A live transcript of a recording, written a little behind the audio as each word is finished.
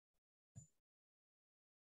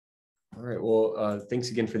All right. Well,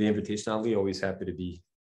 thanks again for the invitation, Ali. Always happy to be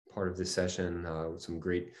part of this session with some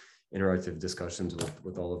great interactive discussions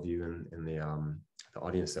with all of you and the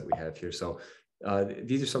audience that we have here. So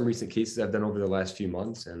these are some recent cases I've done over the last few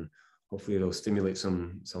months, and hopefully it'll stimulate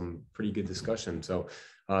some pretty good discussion. So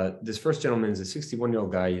this first gentleman is a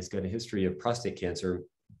 61-year-old guy. He's got a history of prostate cancer,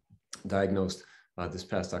 diagnosed this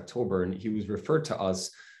past October, and he was referred to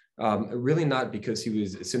us really not because he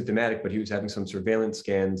was symptomatic, but he was having some surveillance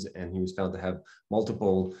scans, and he was found to have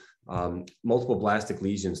multiple blastic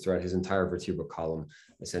lesions throughout his entire vertebral column.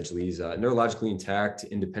 Essentially, he's neurologically intact,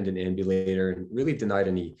 independent ambulator, and really denied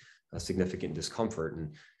any significant discomfort.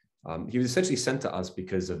 And he was essentially sent to us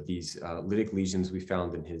because of these lytic lesions we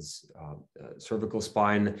found in his cervical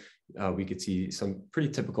spine. We could see some pretty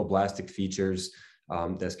typical blastic features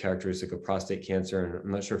that's characteristic of prostate cancer. And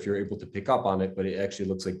I'm not sure if you're able to pick up on it, but it actually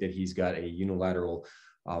looks like that he's got a unilateral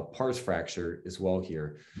pars fracture as well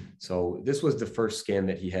here. So this was the first scan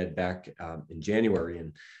that he had back in January.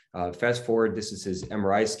 And fast forward, this is his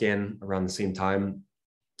MRI scan around the same time.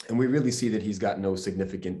 And we really see that he's got no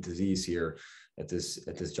significant disease here at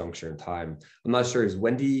this juncture in time. I'm not sure, is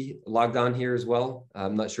Wendy logged on here as well?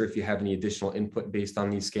 I'm not sure if you have any additional input based on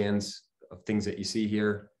these scans of things that you see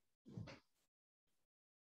here.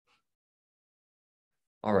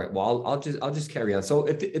 All right, well, I'll just carry on. So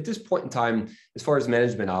at this point in time, as far as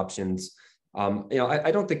management options,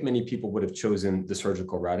 I don't think many people would have chosen the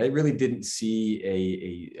surgical route. I really didn't see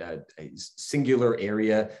a singular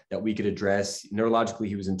area that we could address. Neurologically,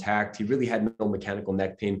 he was intact. He really had no mechanical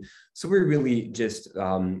neck pain. So we really just,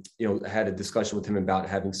 had a discussion with him about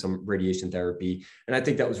having some radiation therapy. And I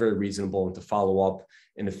think that was very reasonable, and to follow up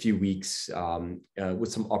in a few weeks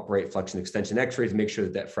with some upright flexion extension x-rays to make sure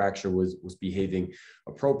that that fracture was behaving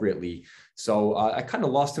appropriately. So I kind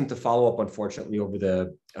of lost him to follow up, unfortunately, over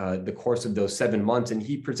the course of those 7 months. And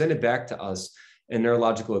he presented back to us in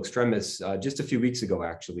neurological extremis just a few weeks ago,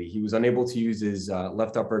 actually. He was unable to use his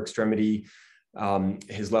left upper extremity.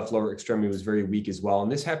 His left lower extremity was very weak as well.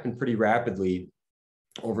 And this happened pretty rapidly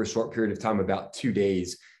over a short period of time, about 2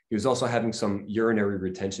 days. He was also having some urinary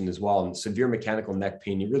retention as well, and severe mechanical neck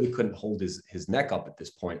pain. He really couldn't hold his neck up at this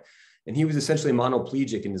point. And he was essentially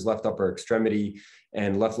monoplegic in his left upper extremity,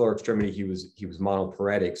 and left lower extremity, he was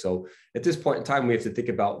monoparetic. So at this point in time, we have to think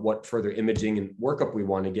about what further imaging and workup we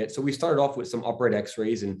want to get. So we started off with some upright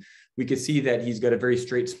x-rays, and we could see that he's got a very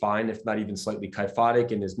straight spine, if not even slightly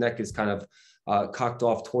kyphotic, and his neck is kind of cocked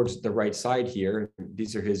off towards the right side here.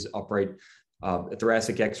 These are his upright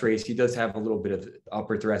thoracic x-rays. He does have a little bit of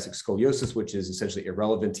upper thoracic scoliosis, which is essentially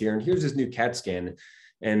irrelevant here. And here's his new CAT scan.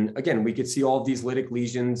 And again, we could see all of these lytic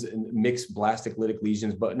lesions and mixed blastic lytic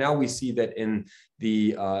lesions, but now we see that in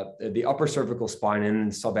the upper cervical spine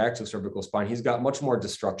and subaxial cervical spine, he's got much more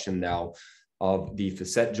destruction now of the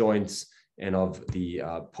facet joints and of the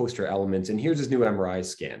posterior elements. And here's his new MRI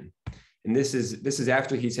scan. And this is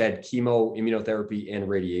after he's had chemo, immunotherapy, and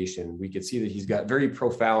radiation. We could see that he's got very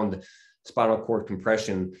profound spinal cord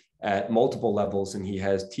compression at multiple levels, and he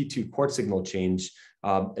has T2 cord signal change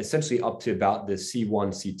essentially up to about the C1,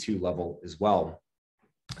 C2 level as well.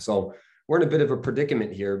 So we're in a bit of a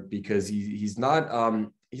predicament here because he's not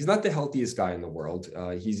the healthiest guy in the world.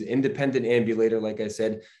 He's an independent ambulator, like I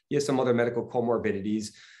said. He has some other medical comorbidities.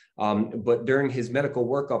 But during his medical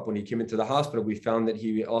workup, when he came into the hospital, we found that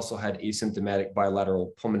he also had asymptomatic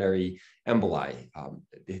bilateral pulmonary emboli.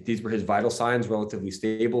 These were his vital signs, relatively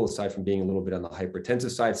stable, aside from being a little bit on the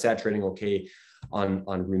hypertensive side, saturating okay on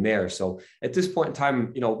room air. So at this point in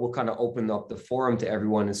time, we'll kind of open up the forum to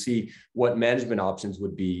everyone and see what management options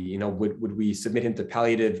would be. Would we submit him to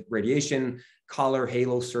palliative radiation, collar,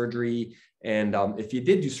 halo surgery? And if you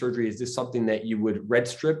did do surgery, is this something that you would red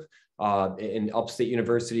strip? In Upstate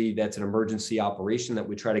University, that's an emergency operation that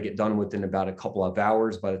we try to get done within about a couple of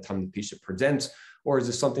hours by the time the patient presents? Or is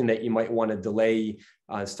this something that you might want to delay,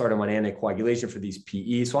 start him on anticoagulation for these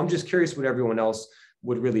PE? So I'm just curious what everyone else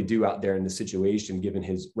would really do out there in the situation, given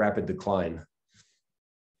his rapid decline.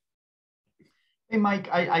 Hey, Mike,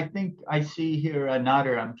 I think I see here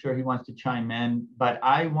Nader. I'm sure he wants to chime in, but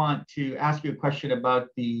I want to ask you a question about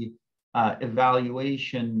the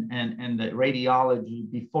evaluation and the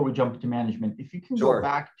radiology before we jump to management. If you can Sure. go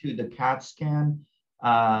back to the CAT scan,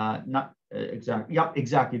 not exactly, yep,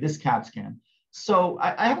 exactly, this CAT scan. So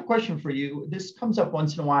I have a question for you. This comes up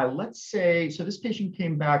once in a while. Let's say, so this patient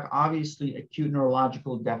came back, obviously acute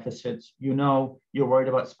neurological deficits. You're worried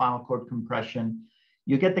about spinal cord compression.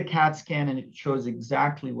 You get the CAT scan and it shows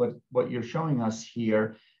exactly what you're showing us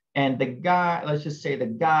here. And the guy, let's just say the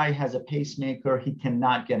guy has a pacemaker. He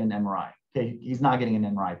cannot get an MRI. Okay, he's not getting an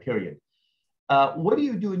MRI, period. What do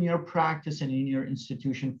you do in your practice and in your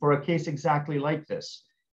institution for a case exactly like this?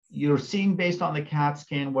 You're seeing based on the CAT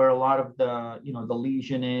scan where a lot of the, the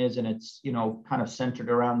lesion is, and it's, kind of centered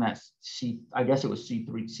around that I guess it was C3,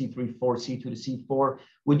 C3, 4, C2 to C4.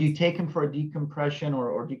 Would you take him for a decompression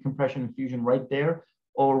or decompression infusion right there?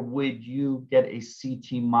 Or would you get a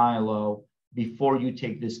CT myelo before you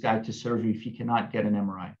take this guy to surgery if you cannot get an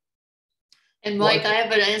MRI? And Mike, I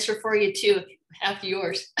have an answer for you too, half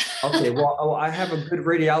yours. Okay, well, I have a good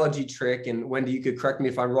radiology trick, and Wendy, you could correct me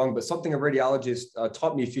if I'm wrong, but something a radiologist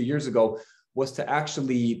taught me a few years ago was to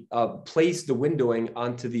actually place the windowing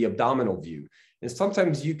onto the abdominal view. And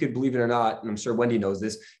sometimes you could, believe it or not, and I'm sure Wendy knows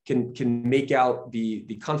this, can make out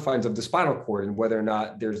the confines of the spinal cord and whether or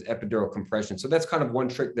not there's epidural compression. So that's kind of one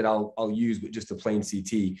trick that I'll use with just a plain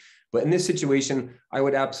CT. But in this situation, I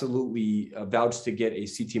would absolutely vouch to get a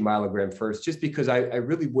CT myelogram first, just because I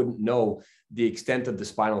really wouldn't know the extent of the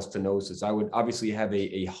spinal stenosis. I would obviously have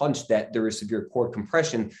a hunch that there is severe cord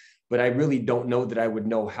compression, but I really don't know that I would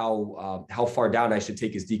know how far down I should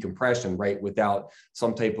take his decompression, right, without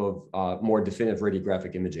some type of more definitive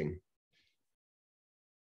radiographic imaging.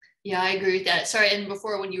 Yeah, I agree with that. Sorry, and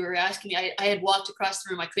before when you were asking me, I had walked across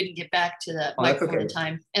the room. I couldn't get back to the microphone in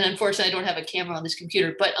time. And unfortunately, I don't have a camera on this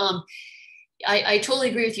computer. But I totally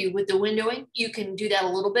agree with you. With the windowing, you can do that a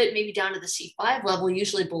little bit, maybe down to the C5 level.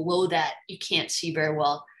 Usually below that, you can't see very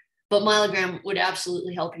well. But myelogram would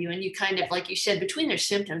absolutely help you. And you kind of, like you said, between their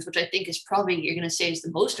symptoms, which I think is probably, you're going to say is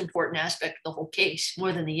the most important aspect of the whole case,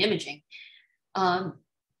 more than the imaging,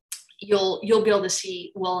 you'll be able to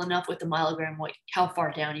see well enough with the myelogram how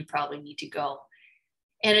far down you probably need to go.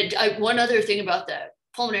 And one other thing about the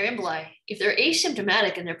pulmonary emboli, if they're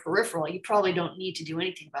asymptomatic and they're peripheral, you probably don't need to do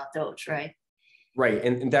anything about those, right? Right,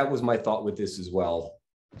 and that was my thought with this as well.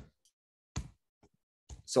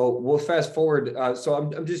 So we'll fast forward. So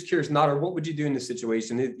I'm just curious, Nader, what would you do in this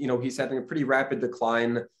situation? He's having a pretty rapid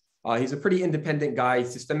decline. He's a pretty independent guy.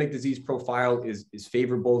 Systemic disease profile is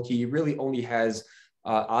favorable. He really only has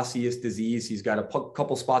osseous disease. He's got a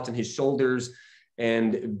couple spots in his shoulders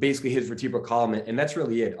and basically his vertebral column, and that's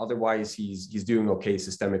really it. Otherwise, he's doing okay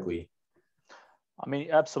systemically. I mean,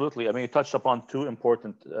 absolutely. I mean, you touched upon two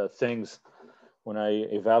important things. When I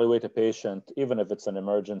evaluate a patient, even if it's an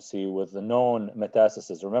emergency with the known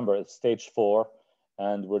metastasis, remember it's stage 4,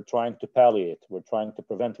 and we're trying to palliate. We're trying to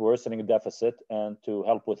prevent worsening deficit and to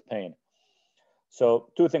help with pain. So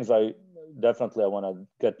two things I want to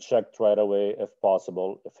get checked right away if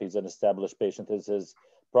possible. If he's an established patient, is his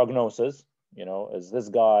prognosis, is this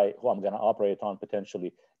guy who I'm going to operate on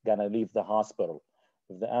potentially going to leave the hospital?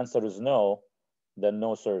 If the answer is no, then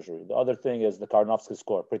no surgery. The other thing is the Karnofsky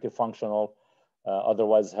score, pretty functional.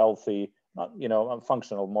 Otherwise healthy,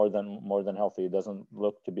 functional more than healthy. It doesn't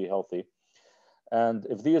look to be healthy. And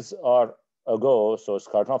if these are a go, so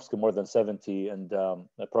Karnofsky more than 70 and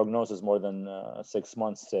the prognosis more than 6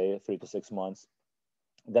 months, say 3 to 6 months,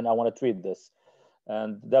 then I want to treat this.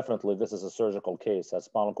 And definitely this is a surgical case, has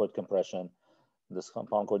spinal cord compression. This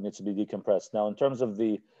spinal cord needs to be decompressed. Now, in terms of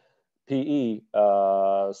the PE,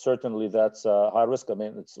 certainly that's a high risk. I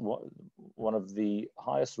mean, it's one of the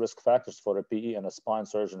highest risk factors for a PE and a spine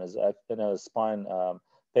surgeon is in a spine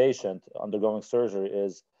patient undergoing surgery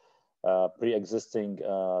is pre-existing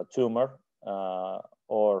tumor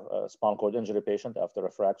or a spinal cord injury patient after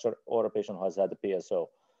a fracture, or a patient who has had a PSO.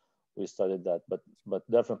 We studied that, but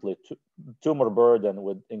definitely tumor burden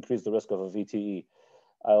would increase the risk of a VTE.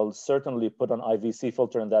 I'll certainly put an IVC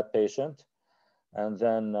filter in that patient and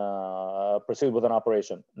then proceed with an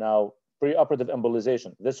operation. Now, preoperative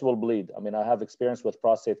embolization, this will bleed. I mean, I have experience with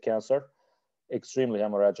prostate cancer, extremely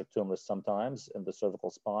hemorrhagic tumors sometimes in the cervical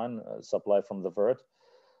spine, supply from the vert.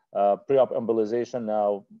 Pre-op embolization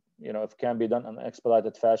now, if it can be done in an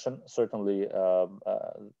expedited fashion, certainly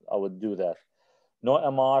I would do that. No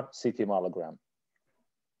MR, CT myelogram.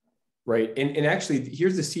 Right, and actually,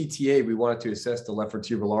 here's the CTA. We wanted to assess the left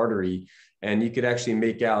vertebral artery, and you could actually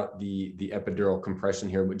make out the epidural compression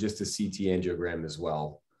here with just a CT angiogram as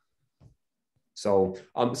well. So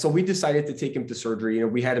we decided to take him to surgery.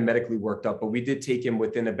 We had him medically worked up, but we did take him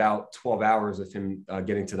within about 12 hours of him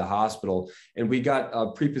getting to the hospital, and we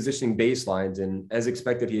got pre-positioning baselines. And as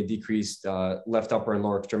expected, he had decreased left upper and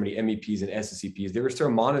lower extremity MEPs and SSEPs. They were still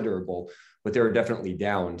monitorable, but they were definitely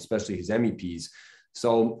down, especially his MEPs.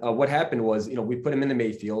 So what happened was, we put him in the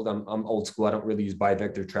Mayfield. I'm old school. I don't really use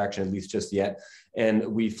bivector traction, at least just yet. And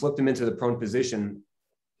we flipped him into the prone position.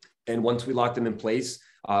 And once we locked him in place,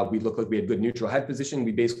 we looked like we had good neutral head position.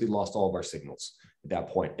 We basically lost all of our signals at that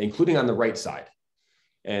point, including on the right side.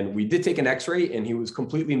 And we did take an x-ray and he was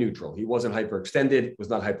completely neutral. He wasn't hyperextended, was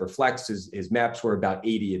not hyperflexed. His maps were about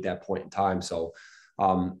 80 at that point in time. So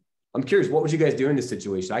I'm curious, what would you guys do in this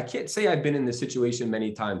situation? I can't say I've been in this situation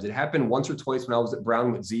many times. It happened once or twice when I was at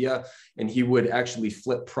Brown with Zia, and he would actually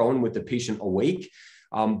flip prone with the patient awake.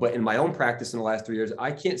 But in my own practice in the last 3 years,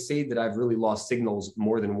 I can't say that I've really lost signals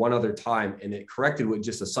more than one other time, and it corrected with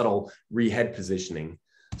just a subtle re-head positioning.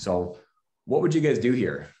 So what would you guys do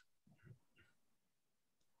here?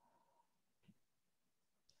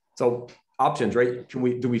 So options, right? Do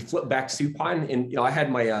we flip back supine? And, I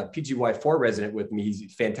had my PGY4 resident with me.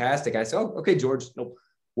 He's fantastic. I said, oh, okay, George, no,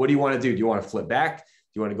 what do you want to do? Do you want to flip back? Do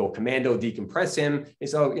you want to go commando, decompress him? And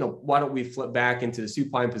so, why don't we flip back into the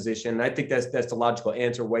supine position? And I think that's the logical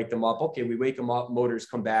answer. Wake them up. Okay, we wake them up, motors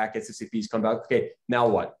come back, SSCPs come back. Okay, now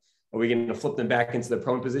what? Are we going to flip them back into the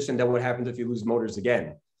prone position? Then what happens if you lose motors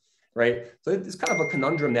again? Right. So it's kind of a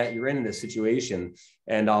conundrum that you're in this situation.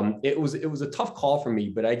 And it was a tough call for me,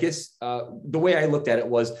 but I guess the way I looked at it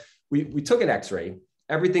was we took an x-ray,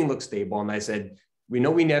 everything looked stable. And I said, we know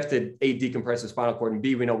we have to A, decompress the spinal cord, and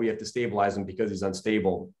B, we know we have to stabilize him because he's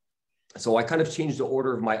unstable. So I kind of changed the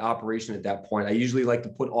order of my operation at that point. I usually like to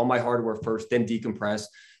put all my hardware first, then decompress.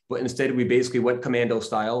 But instead, we basically went commando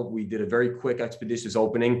style. We did a very quick, expeditious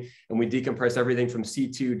opening, and we decompressed everything from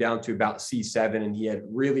C2 down to about C7. And he had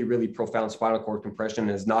really, really profound spinal cord compression.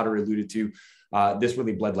 And as Nader alluded to, this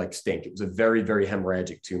really bled like stink. It was a very, very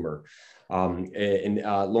hemorrhagic tumor. Lo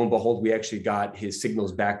and behold, we actually got his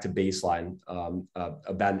signals back to baseline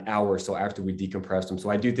about an hour or so after we decompressed him. So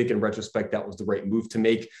I do think in retrospect, that was the right move to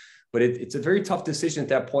make. But it's a very tough decision at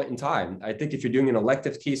that point in time. I think if you're doing an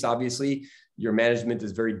elective case, obviously, your management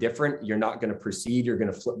is very different. You're not going to proceed. You're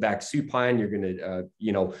going to flip back supine. You're going to,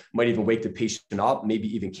 might even wake the patient up, maybe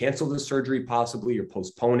even cancel the surgery possibly or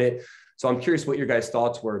postpone it. So I'm curious what your guys'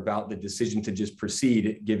 thoughts were about the decision to just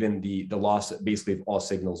proceed, given the loss basically of all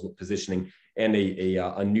signals with positioning and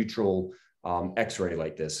a neutral X-ray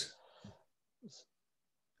like this.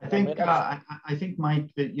 I think, Mike,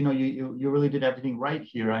 that you really did everything right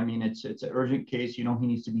here. I mean, it's an urgent case. He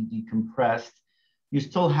needs to be decompressed. You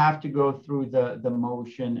still have to go through the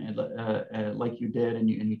motion like you did, and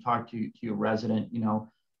you talk to your resident.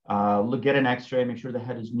 Look, get an X-ray, make sure the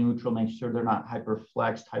head is neutral, make sure they're not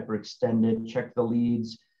hyperflexed, hyperextended. Check the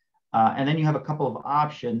leads, and then you have a couple of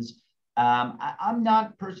options. I'm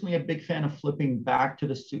not personally a big fan of flipping back to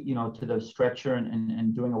the to the stretcher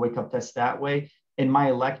and doing a wake-up test that way. In my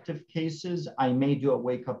elective cases, I may do a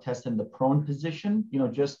wake-up test in the prone position,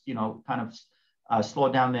 just, kind of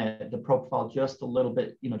slow down the profile just a little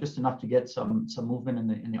bit, just enough to get some movement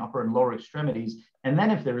in the upper and lower extremities. And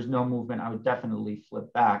then if there is no movement, I would definitely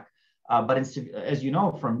flip back. But as you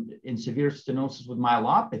know, in severe stenosis with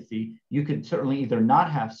myelopathy, you could certainly either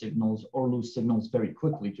not have signals or lose signals very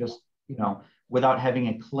quickly, just, without having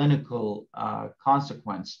a clinical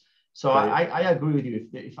consequence. So right. I agree with you.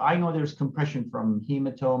 If I know there's compression from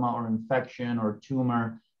hematoma or infection or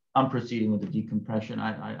tumor, I'm proceeding with the decompression.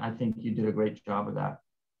 I think you did a great job of that.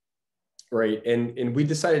 Right, and we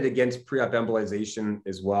decided against pre-op embolization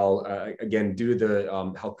as well. Again, due to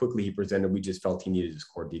the how quickly he presented, we just felt he needed his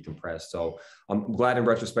core decompressed. So I'm glad in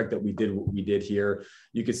retrospect that we did what we did here.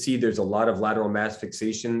 You can see there's a lot of lateral mass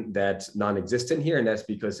fixation that's non-existent here, and that's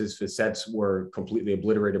because his facets were completely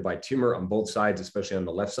obliterated by tumor on both sides, especially on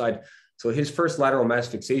the left side. So his first lateral mass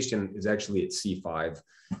fixation is actually at C5.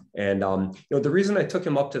 And the reason I took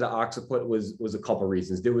him up to the occiput was a couple of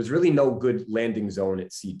reasons. There was really no good landing zone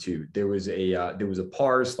at C2. There was a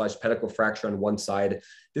pars / pedicle fracture on one side.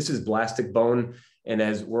 This is blastic bone, and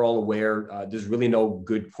as we're all aware, there's really no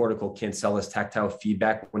good cortical cancellous tactile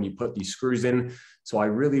feedback when you put these screws in. So I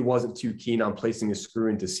really wasn't too keen on placing a screw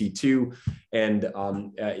into C2. And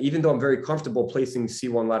even though I'm very comfortable placing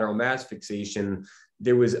C1 lateral mass fixation,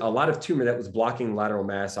 there was a lot of tumor that was blocking lateral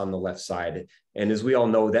mass on the left side. And as we all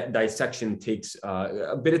know, that dissection takes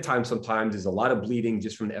a bit of time sometimes. There's a lot of bleeding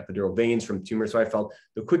just from the epidural veins from tumor. So I felt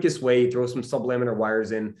the quickest way, throw some sublaminar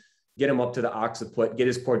wires in, get him up to the occiput, get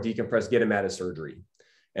his core decompressed, get him out of surgery.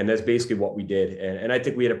 And that's basically what we did. And I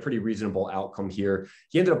think we had a pretty reasonable outcome here.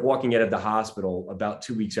 He ended up walking out of the hospital about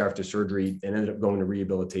 2 weeks after surgery and ended up going to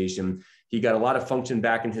rehabilitation. He got a lot of function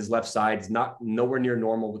back in his left side. It's nowhere near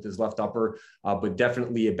normal with his left upper, but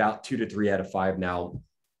definitely about 2 to 3 out of 5 now.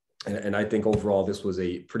 And I think overall, this was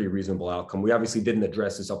a pretty reasonable outcome. We obviously didn't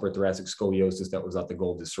address this upper thoracic scoliosis. That was not the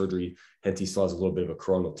goal of the surgery. Hence, he still has a little bit of a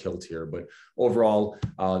coronal tilt here. But overall,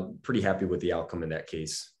 pretty happy with the outcome in that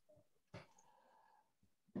case.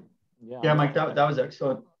 Yeah, Mike, that was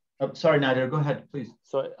excellent. Oh, sorry, Nader, go ahead, please.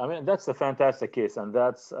 So, I mean, that's a fantastic case, and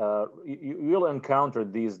that's you'll encounter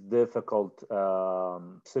these difficult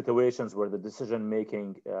situations where the decision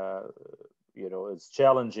making, is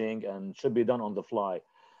challenging and should be done on the fly.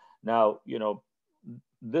 Now,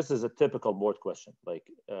 this is a typical board question. Like,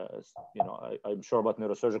 I'm sure about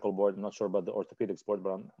neurosurgical board. I'm not sure about the orthopedics board,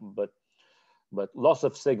 but loss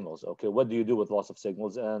of signals. Okay, what do you do with loss of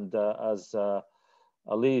signals? And as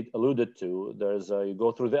Ali alluded to, you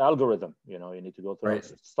go through the algorithm. You need to go through,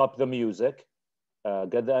 right. Stop the music,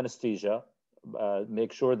 get the anesthesia,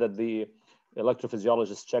 make sure that the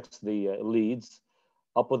electrophysiologist checks the leads,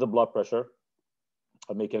 up with the blood pressure,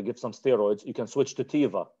 give some steroids. You can switch to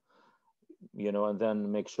TIVA, and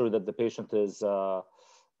then make sure that the patient is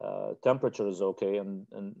temperature is okay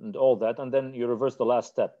and all that, and then you reverse the last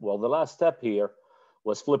step. Well, the last step here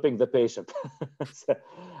was flipping the patient. So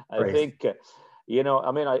I think.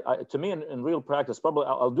 To me, in real practice, probably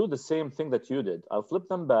I'll do the same thing that you did. I'll flip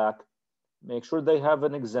them back, make sure they have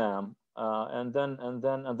an exam, and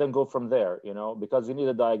then go from there. Because you need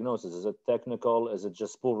a diagnosis. Is it technical? Is it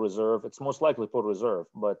just poor reserve? It's most likely poor reserve,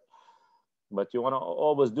 but you want to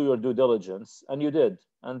always do your due diligence, and you did.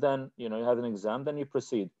 And then you have an exam, then you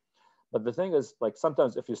proceed. But the thing is, like,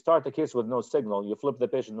 sometimes if you start a case with no signal, you flip the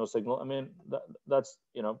patient, no signal. I mean, that's,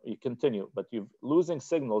 you continue, but you're losing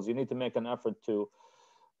signals. You need to make an effort to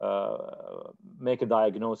make a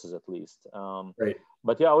diagnosis at least. Right.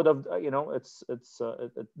 But yeah, I would have, it's a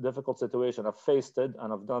difficult situation. I've faced it,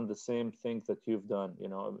 and I've done the same thing that you've done,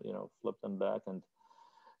 flip them back. And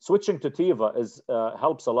switching to TIVA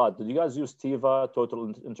helps a lot. Did you guys use TIVA,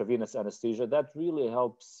 total intravenous anesthesia? That really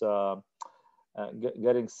helps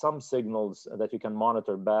getting some signals that you can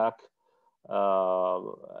monitor back.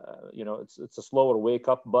 It's a slower wake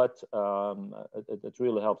up, but it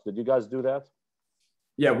really helps. Did you guys do that?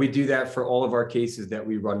 Yeah, we do that for all of our cases that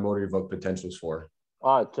we run motor evoked potentials for.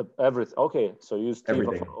 To everything. Okay, so use TIVA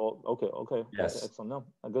everything. for all. Okay. Yes. Okay, excellent. No,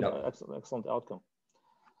 a good, yep. Excellent outcome.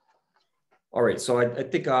 All right, so I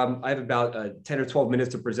think I have about 10 or 12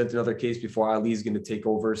 minutes to present another case before Ali is going to take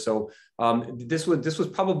over. So this was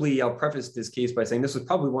probably, I'll preface this case by saying this was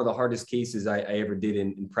probably one of the hardest cases I ever did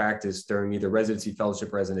in practice during either residency,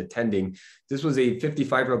 fellowship, or as an attending. This was a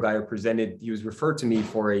 55-year-old guy who presented. He was referred to me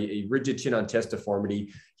for a rigid chin on chest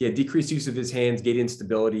deformity. He had decreased use of his hands, gait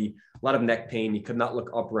instability, a lot of neck pain. He could not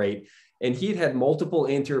look upright. And he had multiple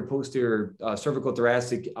anterior posterior cervical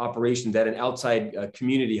thoracic operations at an outside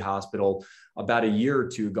community hospital about a year or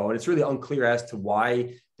two ago. And it's really unclear as to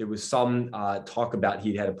why. There was some talk about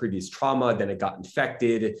he'd had a previous trauma, then it got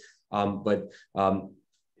infected.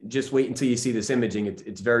 Just wait until you see this imaging.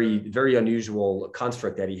 It's very, very unusual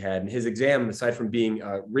construct that he had. And his exam, aside from being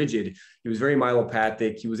rigid, he was very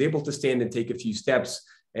myelopathic. He was able to stand and take a few steps,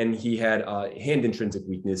 and he had hand intrinsic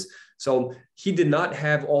weakness. So he did not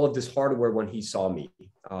have all of this hardware when he saw me.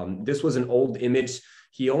 This was an old image.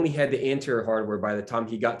 He only had the anterior hardware by the time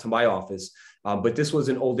he got to my office. But this was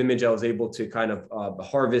an old image I was able to kind of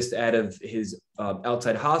harvest out of his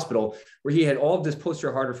outside hospital, where he had all of this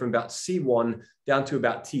posterior hardware from about C1 down to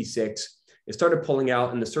about T6. It started pulling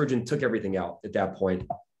out, and the surgeon took everything out at that point.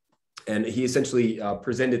 And he essentially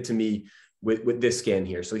presented to me with this scan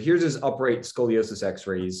here. So here's his upright scoliosis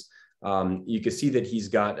x-rays. You can see that he's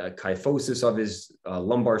got a kyphosis of his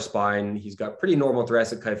lumbar spine. He's got pretty normal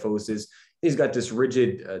thoracic kyphosis. He's got this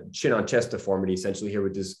rigid chin on chest deformity essentially here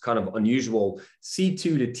with this kind of unusual C2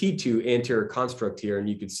 to T2 anterior construct here. And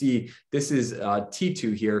you can see this is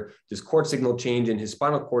T2 here, this cord signal change, and his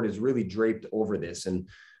spinal cord is really draped over this. And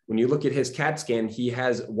when you look at his CAT scan, he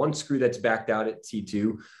has one screw that's backed out at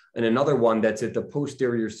T2 and another one that's at the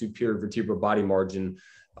posterior superior vertebral body margin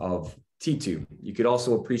of T2. You could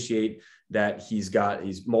also appreciate that he's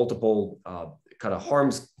multiple kind of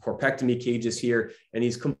Harm's corpectomy cages here, and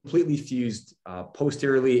he's completely fused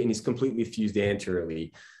posteriorly, and he's completely fused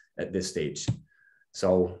anteriorly at this stage.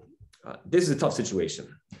 So this is a tough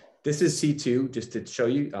situation. This is C2, just to show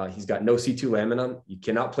you. He's got no C2 lamina. You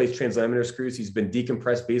cannot place translaminar screws. He's been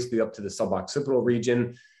decompressed basically up to the suboccipital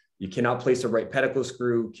region. You cannot place a right pedicle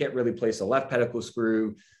screw, can't really place a left pedicle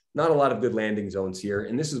screw. Not a lot of good landing zones here.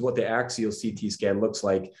 And this is what the axial CT scan looks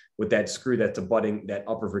like with that screw that's abutting that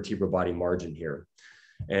upper vertebral body margin here.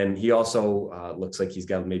 And he also looks like he's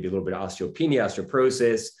got maybe a little bit of osteopenia,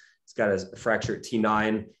 osteoporosis. He's got a fractured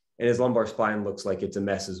T9, and his lumbar spine looks like it's a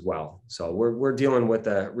mess as well. So we're dealing with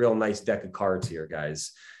a real nice deck of cards here,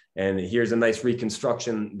 guys. And here's a nice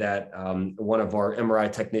reconstruction that one of our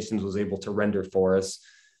MRI technicians was able to render for us.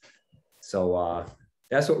 So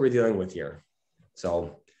that's what we're dealing with here.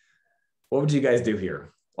 So what would you guys do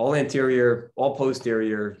here? All anterior, all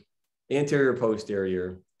posterior, anterior,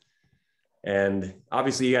 posterior. And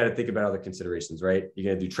obviously you got to think about other considerations, right? You're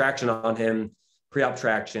going to do traction on him, pre-op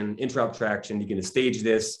traction, intra-op traction. You're going to stage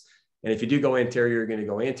this. And if you do go anterior, you're going to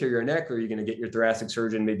go anterior neck, or you're going to get your thoracic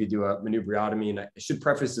surgeon, maybe do a manubriotomy. And I should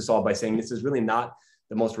preface this all by saying this is really not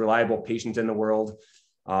the most reliable patient in the world.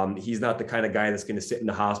 He's not the kind of guy that's going to sit in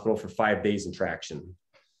the hospital for 5 days in traction.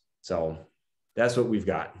 So that's what we've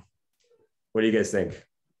got. What do you guys think?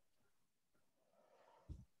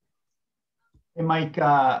 Hey, Mike,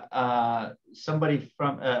 somebody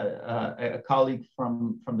from a colleague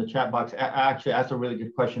from the chat box actually asked a really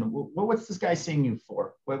good question. What's this guy seeing you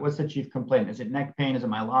for? What's the chief complaint? Is it neck pain? Is it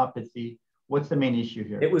myelopathy? What's the main issue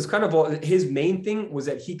here? It was kind of his main thing was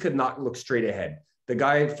that he could not look straight ahead. The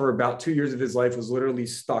guy for about 2 years of his life was literally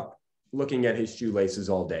stuck looking at his shoelaces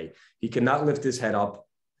all day. He could not lift his head up.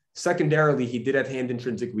 Secondarily, he did have hand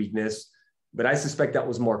intrinsic weakness, but I suspect that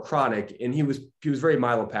was more chronic. And he was very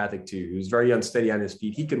myelopathic too. He was very unsteady on his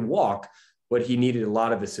feet. He could walk, but he needed a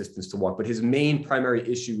lot of assistance to walk. But his main primary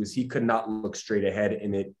issue was he could not look straight ahead,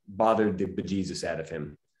 and it bothered the bejesus out of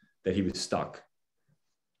him that he was stuck.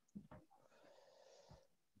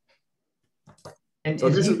 And so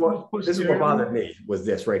this is what bothered me, was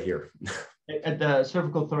this right here. At the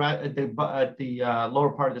cervical thoracic, at the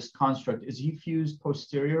lower part of this construct, is he fused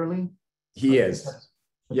posteriorly? He is.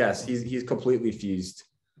 Yes, he's completely fused.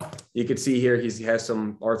 You can see here he has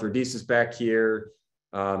some arthrodesis back here.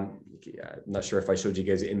 I'm not sure if I showed you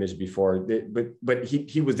guys the image before, but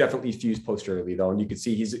he was definitely fused posteriorly though, and you can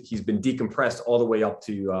see he's been decompressed all the way up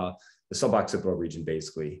to the suboccipital region,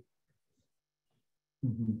 basically.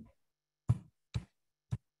 Mm-hmm.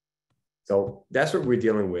 So that's what we're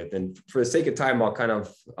dealing with. And for the sake of time, I'll kind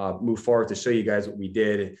of move forward to show you guys what we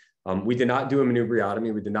did. We did not do a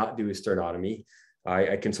manubriotomy. We did not do a sternotomy.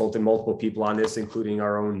 I consulted multiple people on this, including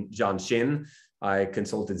our own John Shin. I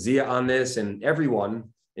consulted Zia on this, and everyone,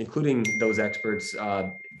 including those experts,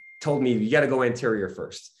 told me you got to go anterior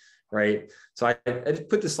first, right? So I just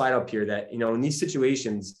put the slide up here that, in these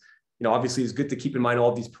situations, obviously it's good to keep in mind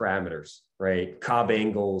all these parameters, right? Cobb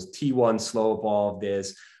angles, T1 slope, all of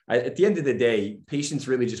this. At the end of the day, patients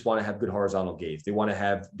really just want to have good horizontal gaze. They want to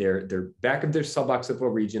have their back of their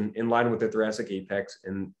suboccipital region in line with their thoracic apex,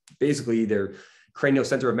 and basically their cranial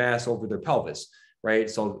center of mass over their pelvis, right?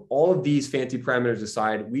 So all of these fancy parameters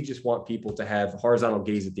aside, we just want people to have horizontal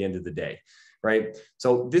gaze at the end of the day, right?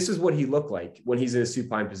 So this is what he looked like when he's in a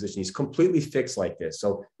supine position. He's completely fixed like this.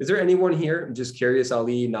 So is there anyone here, I'm just curious,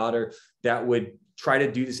 Ali, Nader, that would try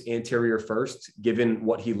to do this anterior first, given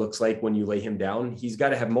what he looks like when you lay him down? He's got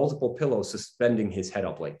to have multiple pillows suspending his head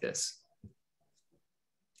up like this.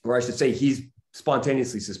 Or I should say he's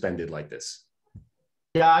spontaneously suspended like this.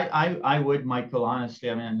 Yeah, I would, Michael, honestly.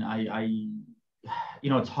 I mean,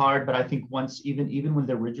 it's hard, but I think once, even when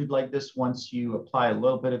they're rigid like this, once you apply a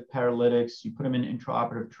little bit of paralytics, you put them in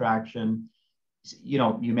intraoperative traction,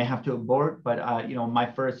 you may have to abort, but my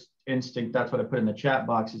first instinct, that's what I put in the chat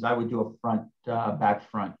box, is I would do a front, back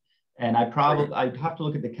front. And I'd have to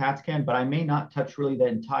look at the CAT scan, but I may not touch really the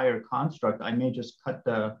entire construct. I may just cut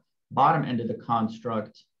the bottom end of the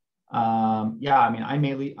construct. I mean,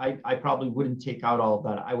 I probably wouldn't take out all of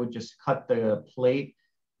that. I would just cut the plate,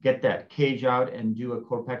 get that cage out, and do a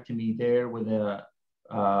corpectomy there with a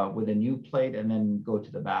new plate, and then go to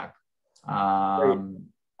the back.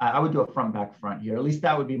 I would do a front here. At least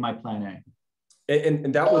that would be my plan A.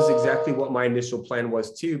 And that was exactly what my initial plan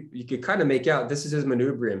was too. You could kind of make out, this is his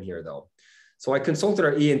manubrium here though. So I consulted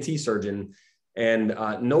our ENT surgeon, and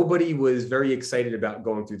nobody was very excited about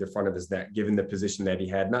going through the front of his neck, given the position that he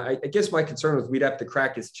had. And I guess my concern was we'd have to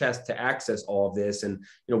crack his chest to access all of this. And,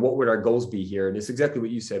 what would our goals be here? And it's exactly what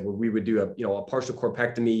you said, where we would do a partial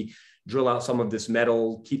corpectomy, drill out some of this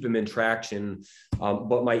metal, keep him in traction.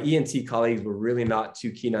 But my ENT colleagues were really not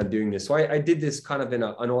too keen on doing this. So I did this kind of in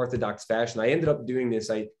an unorthodox fashion. I ended up doing this.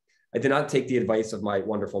 I did not take the advice of my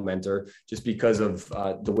wonderful mentor just because of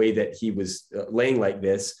the way that he was laying like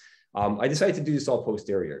this. I decided to do this all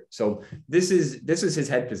posterior. So this is his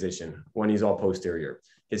head position when he's all posterior.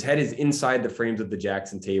 His head is inside the frames of the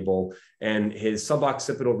Jackson table, and his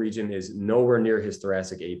suboccipital region is nowhere near his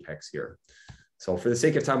thoracic apex here. So for the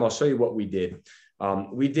sake of time, I'll show you what we did.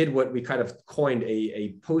 We did what we kind of coined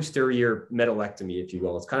a posterior medalectomy, if you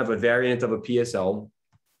will. It's kind of a variant of a PSL.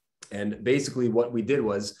 And basically what we did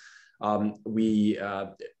was we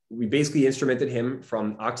basically instrumented him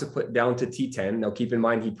from occiput down to T10. Now, keep in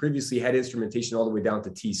mind, he previously had instrumentation all the way down to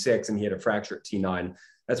T6, and he had a fracture at T9.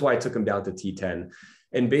 That's why I took him down to T10.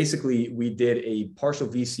 And basically, we did a partial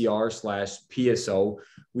VCR/PSO.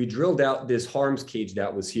 We drilled out this harms cage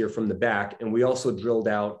that was here from the back, and we also drilled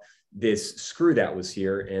out this screw that was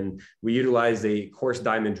here. And we utilized a coarse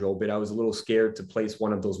diamond drill bit. I was a little scared to place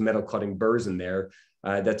one of those metal cutting burrs in there.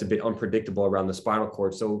 That's a bit unpredictable around the spinal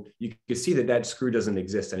cord. So you can see that that screw doesn't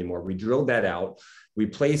exist anymore. We drilled that out. We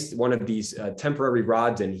placed one of these temporary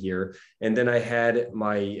rods in here. And then I had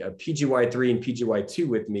my PGY3 and PGY2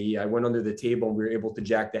 with me. I went under the table and we were able to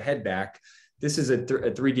jack the head back. This is a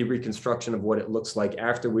 3D reconstruction of what it looks like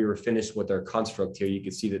after we were finished with our construct here. You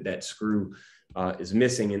can see that that screw is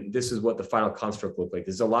missing. And this is what the final construct looked like.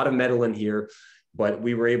 There's a lot of metal in here, but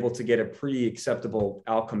we were able to get a pretty acceptable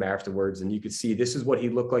outcome afterwards. And you could see this is what he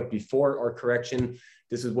looked like before our correction.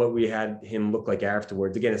 This is what we had him look like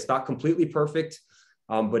afterwards. Again, it's not completely perfect,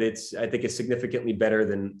 but I think it's significantly better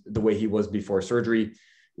than the way he was before surgery.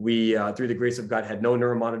 We, through the grace of God, had no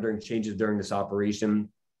neuromonitoring changes during this operation.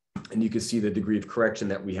 And you can see the degree of correction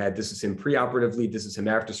that we had. This is him preoperatively. This is him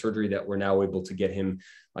after surgery that we're now able to get him.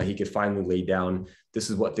 He could finally lay down. This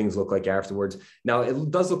is what things look like afterwards. Now,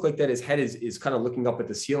 it does look like that his head is kind of looking up at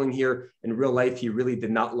the ceiling here. In real life, he really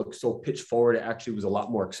did not look so pitched forward. It actually was a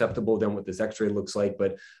lot more acceptable than what this x-ray looks like.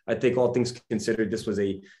 But I think all things considered, this was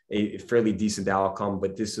a fairly decent outcome.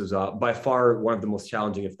 But this is by far one of the most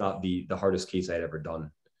challenging, if not the hardest case I had ever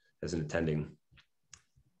done as an attending.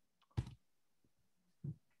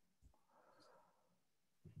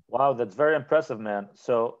 Wow, that's very impressive, man.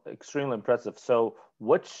 So extremely impressive. So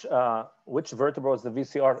which vertebra was the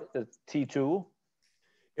VCR? T2?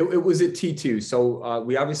 It was at T2. So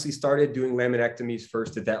we obviously started doing laminectomies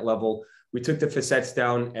first at that level. We took the facets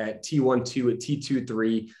down at T1-2, at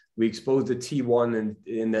T2-3. We exposed the T1 and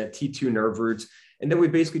in that T2 nerve roots. And then we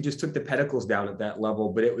basically just took the pedicles down at that level.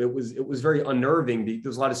 But it was very unnerving. There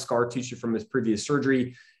was a lot of scar tissue from his previous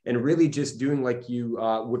surgery. And really just doing like you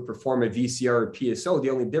would perform a VCR or PSO. The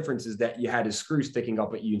only difference is that you had a screw sticking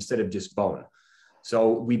up at you instead of just bone.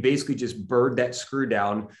 So we basically just burred that screw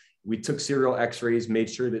down. We took serial x-rays, made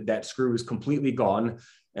sure that that screw was completely gone.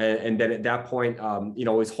 And then at that point, I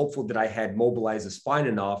was hopeful that I had mobilized the spine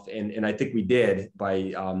enough. And I think we did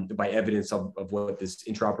by evidence of what this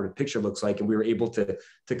intraoperative picture looks like. And we were able to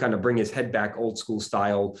kind of bring his head back old school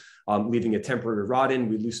style, leaving a temporary rod in.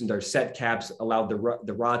 We loosened our set caps, allowed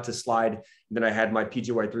the rod to slide. And then I had my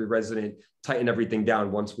PGY3 resident tighten everything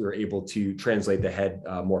down once we were able to translate the head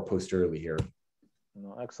more posteriorly here.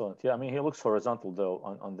 No, excellent. Yeah, I mean, he looks horizontal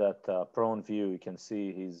though on that prone view. You can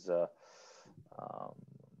see he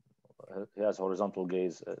has horizontal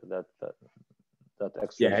gaze. That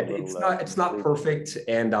extra. Yeah, it's not perfect,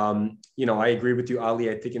 and I agree with you, Ali.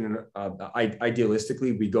 I think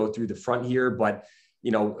idealistically we go through the front here, but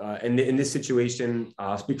in this situation,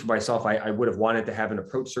 I'll speak for myself. I would have wanted to have an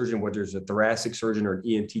approach surgeon, whether it's a thoracic surgeon or an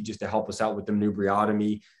ENT, just to help us out with the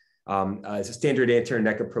manubriotomy. As a standard anterior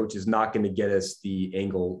neck approach is not going to get us the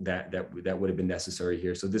angle that would have been necessary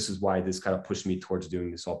here. So this is why this kind of pushed me towards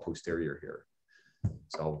doing this all posterior here.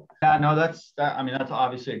 So yeah, no, that's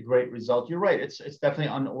obviously a great result. You're right. It's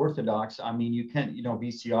definitely unorthodox. I mean, you can't,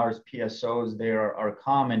 VCRs, PSOs, they are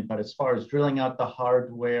common, but as far as drilling out the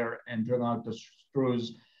hardware and drilling out the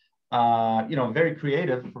screws, very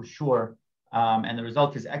creative for sure. And the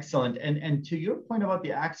result is excellent. And to your point about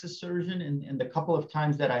the axis surgeon and the couple of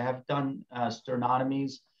times that I have done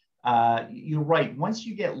sternotomies, you're right. Once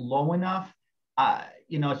you get low enough,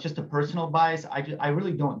 it's just a personal bias. I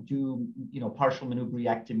really don't do, partial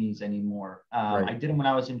manubriectomies anymore. Right. I did them when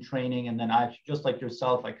I was in training. And then just like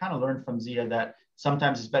yourself, I kind of learned from Zia that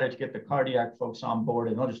sometimes it's better to get the cardiac folks on board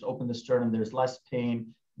and they'll just open the sternum. There's less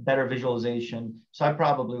pain, better visualization. So I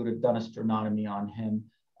probably would have done a sternotomy on him.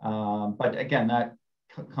 But again, that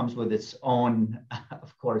comes with its own,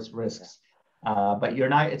 of course, risks. But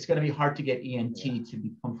it's going to be hard to get ENT to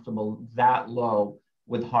be comfortable that low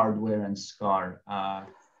with hardware and scar.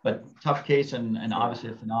 But tough case and obviously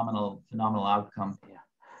a phenomenal outcome. Yeah.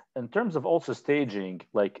 In terms of also staging,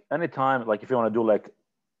 like anytime, like if you want to do like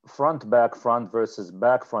front back front versus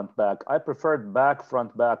back front back, I preferred back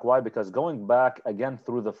front back. Why? Because going back again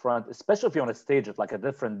through the front, especially if you want to stage it like a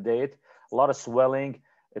different date, a lot of swelling.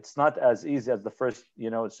 It's not as easy as the first,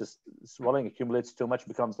 it's just swelling accumulates too much,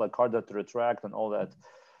 becomes like harder to retract and all that.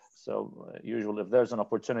 So usually if there's an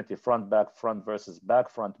opportunity, front versus back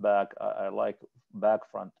front back, I like back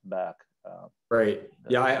front back. Right.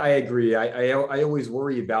 Yeah, I agree. I always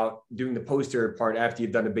worry about doing the posterior part after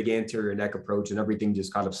you've done a big anterior neck approach and everything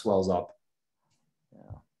just kind of swells up.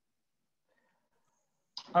 Yeah.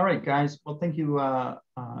 All right, guys. Well, thank you.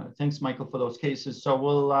 Thanks, Michael, for those cases. So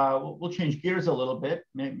we'll change gears a little bit,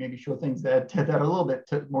 maybe show things that are a little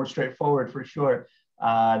bit more straightforward for sure.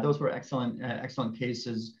 Those were excellent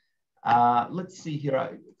cases. Let's see here.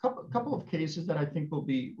 A couple of cases that I think will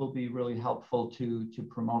be really helpful to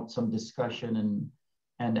promote some discussion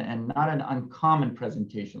and not an uncommon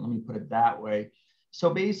presentation. Let me put it that way. So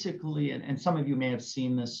basically, and some of you may have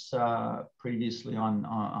seen this previously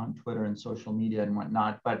on Twitter and social media and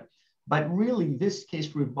whatnot, but really this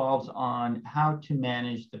case revolves on how to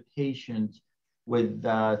manage the patient with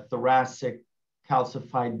thoracic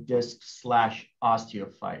calcified disc /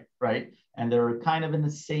 osteophyte, right? And they're kind of in the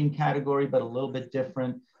same category, but a little bit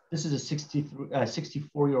different. This is a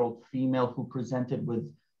 64-year-old female who presented with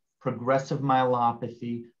progressive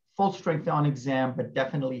myelopathy, full strength on exam, but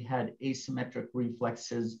definitely had asymmetric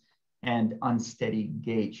reflexes and unsteady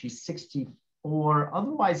gait. She's 64,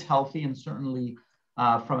 otherwise healthy, and certainly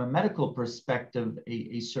from a medical perspective,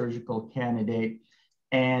 a surgical candidate.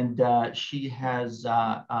 And she has,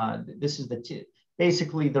 this is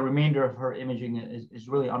basically the remainder of her imaging is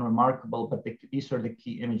really unremarkable, but these are the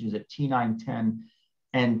key images at T910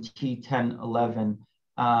 and T1011.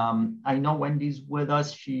 I know Wendy's with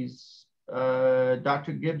us. She's,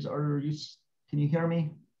 Dr. Gibbs, can you hear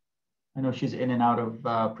me? I know she's in and out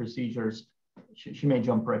of procedures. She may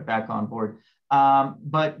jump right back on board.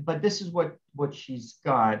 But this is what she's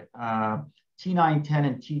got. T910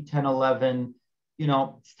 and T1011, you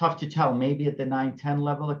know, it's tough to tell. Maybe at the 910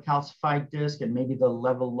 level, a calcified disc, and maybe the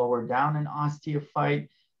level lower down, an osteophyte.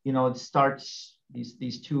 You know, it starts,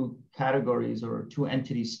 these two categories or two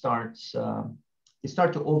entities they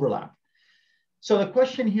start to overlap. So the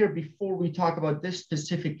question here, before we talk about this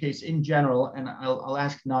specific case in general, and I'll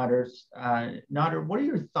ask Nader, what are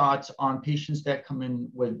your thoughts on patients that come in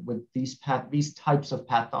with these types of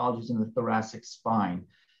pathologies in the thoracic spine,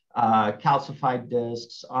 calcified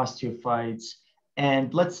discs, osteophytes?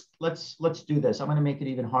 And let's do this. I'm going to make it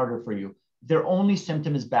even harder for you. Their only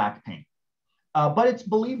symptom is back pain, but it's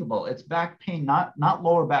believable. It's back pain, not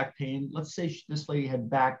lower back pain. Let's say this lady had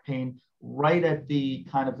back pain right at the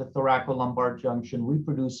kind of the thoracolumbar junction,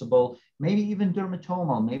 reproducible, maybe even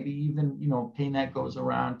dermatomal, maybe even, you know, pain that goes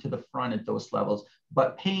around to the front at those levels,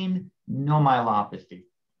 but pain, no myelopathy.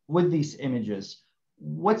 With these images,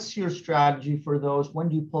 what's your strategy for those? When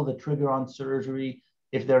do you pull the trigger on surgery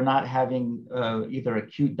if they're not having either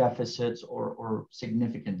acute deficits or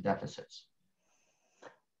significant deficits?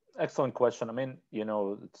 Excellent question. I mean, you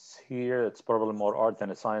know, it's probably more art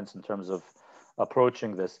than a science in terms of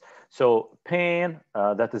approaching this. So pain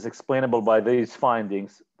that is explainable by these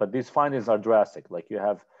findings, but these findings are drastic. Like you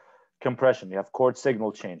have compression, you have cord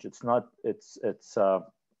signal change. It's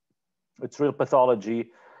real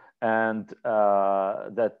pathology, and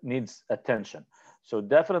that needs attention. So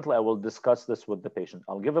definitely I will discuss this with the patient.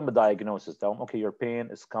 I'll give them a diagnosis. Tell them, okay, your pain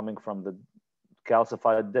is coming from the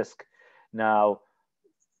calcified disc. Now,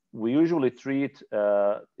 we usually treat,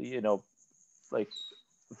 you know, like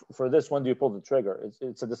for this, when do you pull the trigger?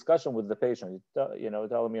 It's a discussion with the patient. You know,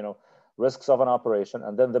 tell them, you know, risks of an operation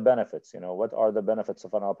and then the benefits. You know, what are the benefits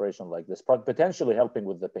of an operation like this? Potentially helping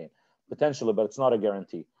with the pain, potentially, but it's not a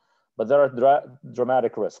guarantee. But there are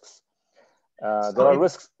dramatic risks. There are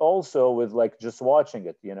risks also with like just watching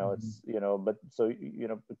it, you know, it's, you know, but so, you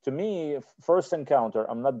know, to me, first encounter,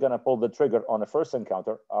 I'm not going to pull the trigger on a first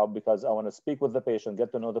encounter because I want to speak with the patient,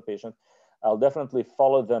 get to know the patient. I'll definitely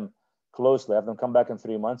follow them closely, have them come back in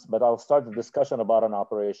 3 months, but I'll start the discussion about an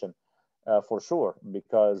operation for sure,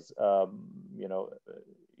 because, you know,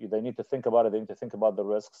 they need to think about it. They need to think about the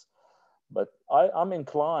risks, but I'm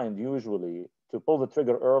inclined usually to pull the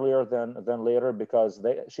trigger earlier than later, because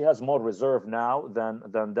she has more reserve now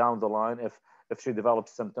than down the line if she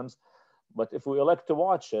develops symptoms. But if we elect to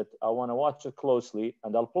watch it, I want to watch it closely,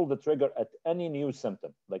 and I'll pull the trigger at any new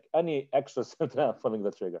symptom, like any extra symptom, I'm pulling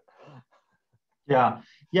the trigger. Yeah,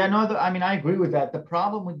 no, I mean, I agree with that. The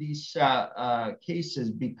problem with these cases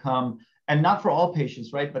become, and not for all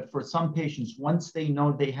patients, right? But for some patients, once they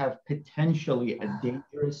know they have potentially a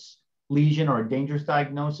dangerous lesion or a dangerous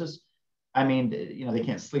diagnosis, I mean, you know, they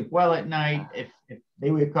can't sleep well at night. If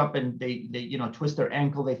they wake up and they you know, twist their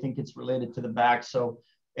ankle, they think it's related to the back. So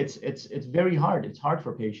it's very hard. It's hard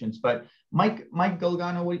for patients. But Mike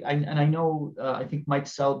Galgano, and I know I think Mike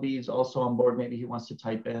Selby is also on board. Maybe he wants to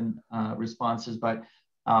type in responses, but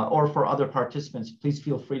or for other participants, please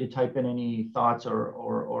feel free to type in any thoughts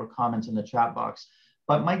or comments in the chat box.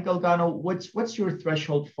 But Mike Galgano, what's your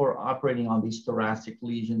threshold for operating on these thoracic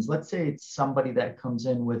lesions? Let's say it's somebody that comes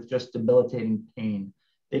in with just debilitating pain.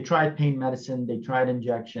 They tried pain medicine, they tried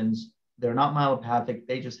injections, they're not myelopathic,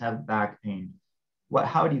 they just have back pain.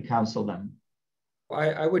 How do you counsel them?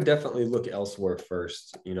 I would definitely look elsewhere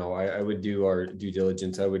first. You know, I would do our due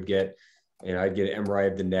diligence. I would get And I'd get an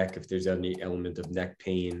MRI of the neck if there's any element of neck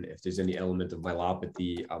pain. If there's any element of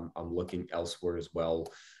myelopathy, I'm looking elsewhere as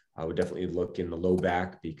well. I would definitely look in the low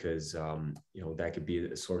back because, that could be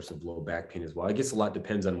a source of low back pain as well. I guess a lot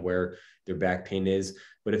depends on where their back pain is.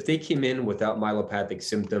 But if they came in without myelopathic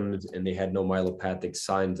symptoms and they had no myelopathic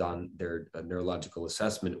signs on their neurological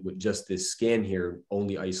assessment with just this scan here,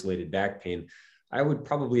 only isolated back pain, I would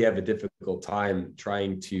probably have a difficult time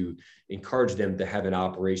trying to encourage them to have an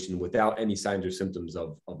operation without any signs or symptoms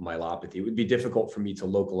of myelopathy. It would be difficult for me to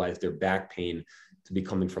localize their back pain to be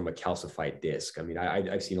coming from a calcified disc. I mean,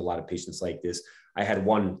 I've seen a lot of patients like this. I had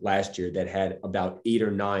one last year that had about 8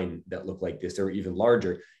 or 9 that looked like this. They were even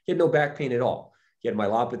larger. He had no back pain at all. He had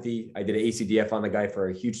myelopathy. I did an ACDF on the guy for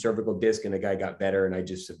a huge cervical disc and the guy got better. And I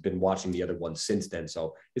just have been watching the other one since then.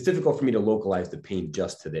 So it's difficult for me to localize the pain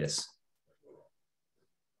just to this.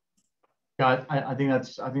 Yeah, I think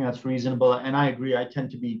that's reasonable. And I agree. I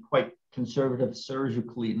tend to be quite conservative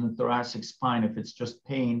surgically in the thoracic spine if it's just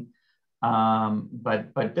pain.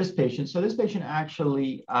 But this patient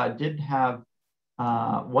actually did have,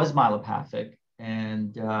 was myelopathic,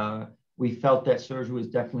 and we felt that surgery was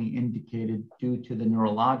definitely indicated due to the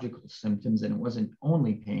neurological symptoms, and it wasn't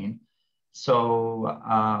only pain. So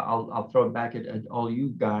I'll throw it back at all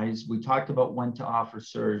you guys. We talked about when to offer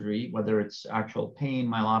surgery, whether it's actual pain,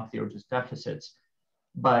 myelopathy, or just deficits.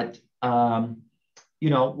 But we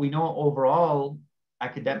know overall,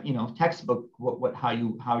 academic, textbook,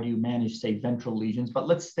 how do you manage, say, ventral lesions? But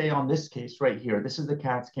let's stay on this case right here. This is the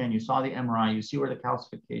CAT scan. You saw the MRI. You see where the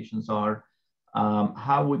calcifications are.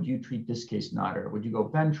 How would you treat this case, Nader? Would you go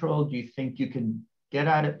ventral? Do you think you can get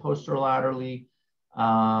at it posterolaterally?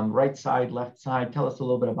 Right side, left side? Tell us a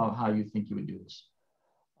little bit about how you think you would do this.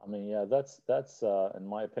 I mean, yeah, that's in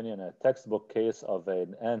my opinion, a textbook case of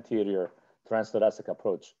an anterior transthoracic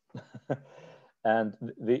approach. And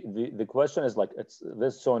the question is like,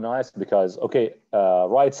 this is so nice because, okay,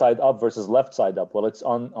 right side up versus left side up. Well, it's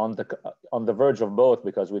on the verge of both,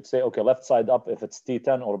 because we'd say, okay, left side up if it's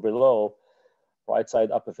T10 or below, right side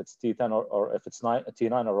up if it's T10 or if it's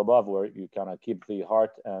T9 or above, where you kind of keep the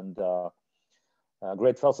heart and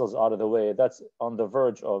great vessels out of the way. That's on the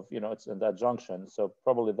verge of, it's in that junction. So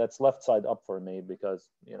probably that's left side up for me because,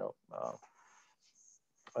 in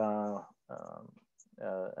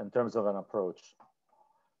terms of an approach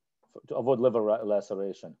to avoid liver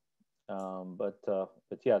laceration. But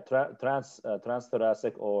yeah,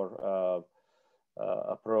 transthoracic or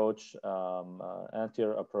approach,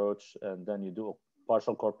 anterior approach, and then you do a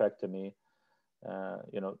partial corpectomy,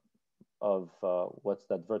 of what's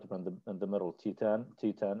that vertebra in the middle, T10,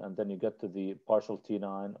 and then you get to the partial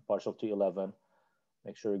T9, partial T11.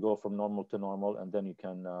 Make sure you go from normal to normal, and then you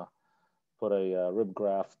can put a rib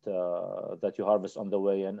graft that you harvest on the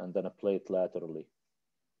way in, and then a plate laterally.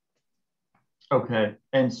 Okay,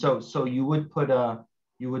 and so you would put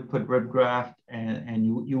rib graft, and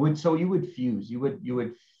you would fuse, you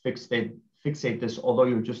would fixate this, although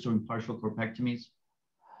you're just doing partial corpectomies.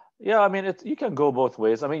 Yeah, I mean, you can go both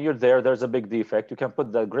ways. I mean, there's a big defect. You can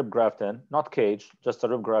put the rib graft in, not cage, just a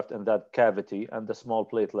rib graft in that cavity and the small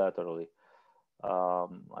plate laterally.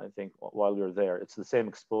 I think while you're there, it's the same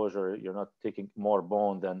exposure. You're not taking more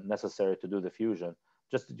bone than necessary to do the fusion.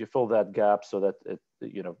 Just that you fill that gap so that it,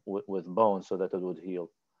 with bone, so that it would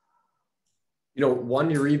heal.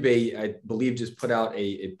 Juan Uribe, I believe, just put out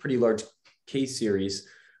a pretty large case series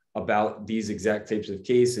about these exact types of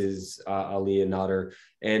cases, Ali and Nader.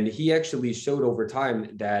 And he actually showed over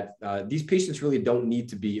time that these patients really don't need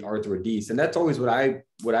to be arthrodese. And that's always what I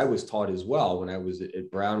was taught as well when I was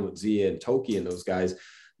at Brown with Zia and Toki and those guys,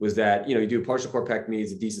 was that, you do a partial corpectomy,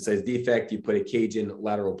 it's a decent sized defect, you put a cage in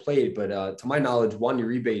lateral plate. But to my knowledge, Juan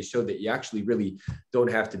Uribe showed that you actually really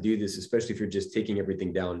don't have to do this, especially if you're just taking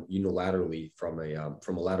everything down unilaterally from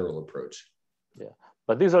a lateral approach. Yeah.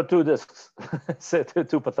 But these are two discs,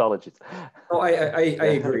 two pathologies. Oh, I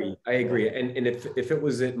agree. I agree. And if it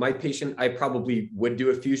was my patient, I probably would do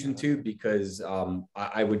a fusion tube because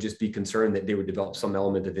I would just be concerned that they would develop some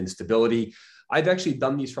element of instability. I've actually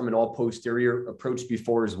done these from an all posterior approach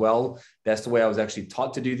before as well. That's the way I was actually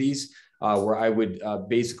taught to do these, where I would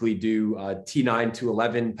basically do T9 to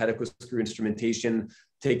 11 pedicle screw instrumentation,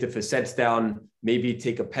 take the facets down, maybe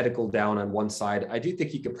take a pedicle down on one side. I do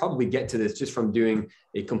think you could probably get to this just from doing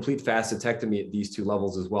a complete facetectomy at these two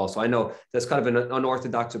levels as well. So I know that's kind of an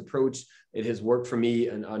unorthodox approach. It has worked for me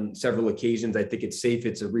on several occasions. I think it's safe.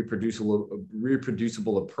 It's a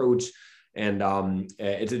reproducible approach. And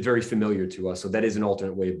it's very familiar to us. So that is an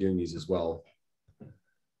alternate way of doing these as well.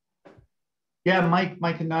 Yeah,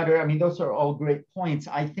 Mike and Nader, I mean, those are all great points.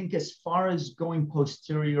 I think as far as going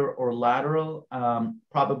posterior or lateral,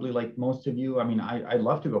 probably like most of you, I mean, I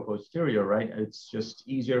love to go posterior, right? It's just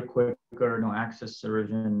easier, quicker, no access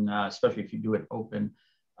surgeon, especially if you do it open.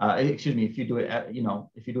 Excuse me, if you do it,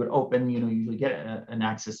 if you do it open, you usually get an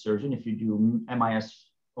access surgeon. If you do MIS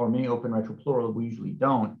or mini open retropleural, we usually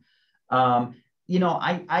don't.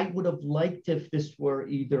 I would have liked if this were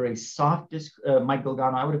either a soft disc, Mike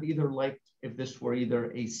Galgano, I would have either liked if this were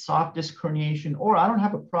either a soft disc herniation, or I don't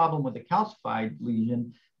have a problem with a calcified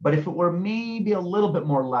lesion, but if it were maybe a little bit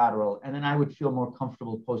more lateral, and then I would feel more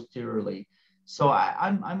comfortable posteriorly. So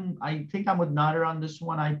I think I'm with Nader on this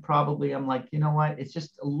one. I'm like, you know what, it's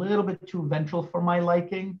just a little bit too ventral for my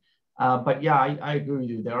liking. But yeah, I agree with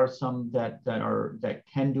you. There are some that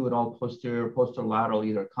can do it all posterior, posterolateral,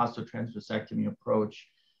 either costotransversectomy approach.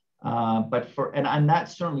 And that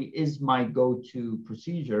certainly is my go-to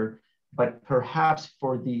procedure. But perhaps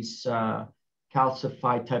for these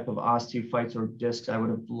calcified type of osteophytes or discs, I would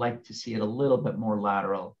have liked to see it a little bit more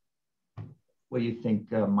lateral. What do you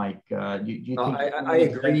think, Mike? Do you think I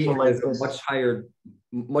agree. There's a much higher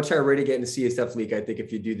rate of getting a CSF leak. I think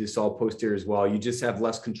if you do this all posterior as well, you just have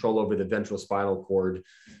less control over the ventral spinal cord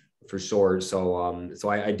for sure. So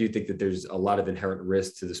I do think that there's a lot of inherent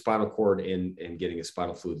risk to the spinal cord and getting a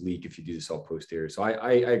spinal fluid leak if you do this all posterior. So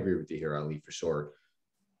I agree with you here, Ali, for sure.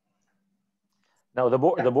 Now the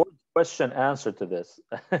board question answer to this,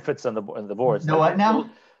 if it's on the boards. No, what now?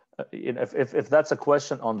 If that's a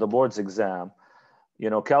question on the board's exam,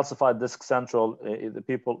 calcified disc central, the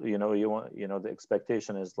people, the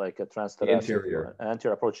expectation is like a transthoracic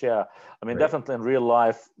anterior approach. Yeah, I mean, definitely in real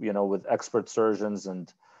life, with expert surgeons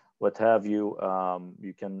and what have you,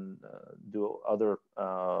 you can do other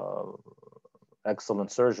excellent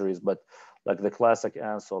surgeries, but like the classic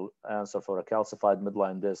answer for a calcified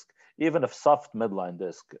midline disc, even if soft midline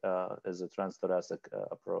disc, is a transthoracic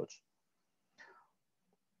approach.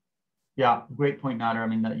 Yeah, great point, Nader. I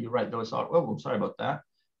mean, you're right. Those are. Oh, sorry about that.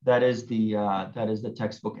 That is the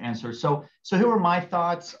textbook answer. So here were my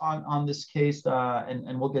thoughts on this case,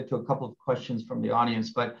 and we'll get to a couple of questions from the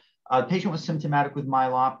audience. But the patient was symptomatic with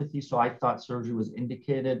myelopathy, so I thought surgery was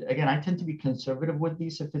indicated. Again, I tend to be conservative with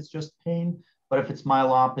these if it's just pain. But if it's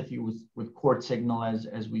myelopathy with cord signal,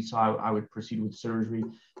 as we saw, I would proceed with surgery.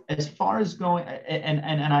 As far as going,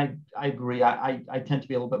 and I agree, I tend to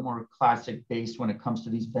be a little bit more classic based when it comes to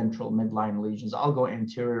these ventral midline lesions. I'll go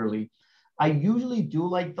anteriorly. I usually do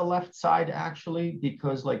like the left side, actually,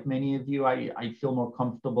 because like many of you, I feel more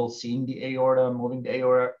comfortable seeing the aorta, moving the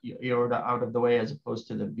aorta out of the way as opposed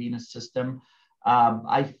to the venous system.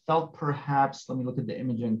 I felt perhaps, let me look at the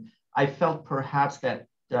imaging, I felt perhaps that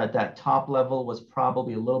that top level was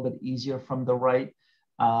probably a little bit easier from the right.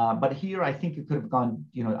 But here, I think it could have gone,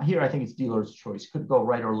 here I think it's dealer's choice. Could go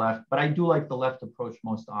right or left, but I do like the left approach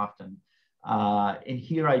most often. And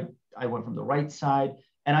here I went from the right side,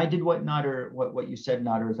 and I did what you said,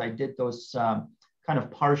 Nader, is I did those kind of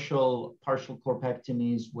partial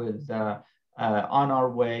corpectomies with, on our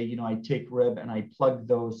way, I take rib and I plug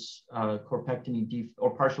those corpectomy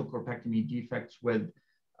or partial corpectomy defects with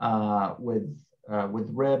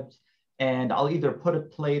ribs, and I'll either put a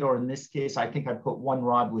plate, or in this case, I think I put one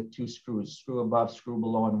rod with two screws, screw above, screw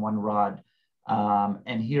below, and one rod.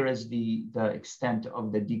 And here is the extent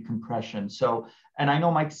of the decompression. So, and I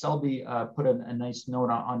know Mike Selby put a nice note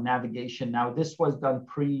on navigation. Now, this was done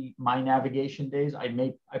pre my navigation days.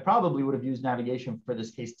 I probably would have used navigation for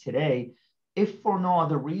this case today, if for no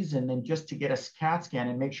other reason than just to get a CAT scan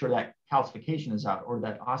and make sure that calcification is out or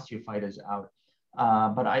that osteophyte is out.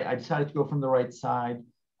 But I decided to go from the right side,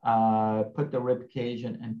 put the rib cage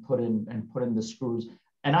and put in the screws.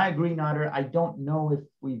 And I agree, Nader. I don't know if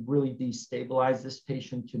we really destabilize this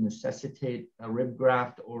patient to necessitate a rib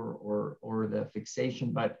graft or the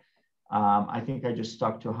fixation, but I think I just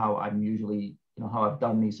stuck to how I'm usually, how I've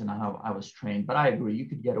done these and how I was trained. But I agree, you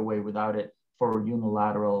could get away without it for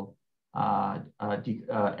unilateral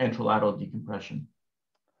anterolateral decompression.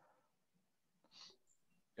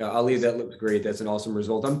 Yeah, Ali, that looks great. That's an awesome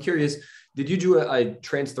result. I'm curious, did you do a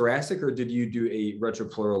transthoracic or did you do a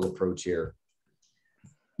retropleural approach here?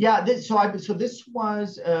 Yeah, so this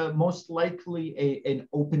was most likely an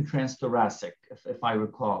open transthoracic, if I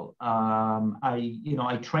recall.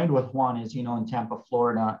 I trained with Juan, as you know, in Tampa,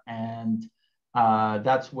 Florida, and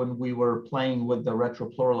that's when we were playing with the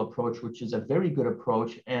retropleural approach, which is a very good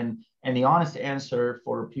approach. And the honest answer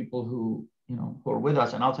for people who are with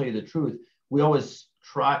us, and I'll tell you the truth, we always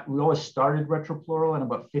started retropleural, and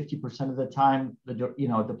about 50% of the time,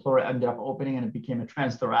 the pleura ended up opening and it became a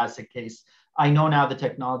transthoracic case. I know now the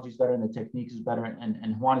technology is better and the technique is better,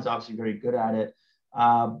 and Juan is obviously very good at it.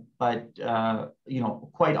 But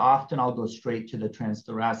quite often I'll go straight to the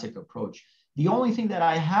transthoracic approach. The only thing that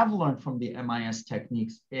I have learned from the MIS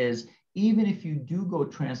techniques is even if you do go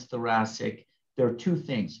transthoracic, there are two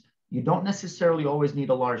things. You don't necessarily always need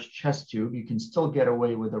a large chest tube. You can still get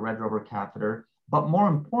away with a red rubber catheter. But more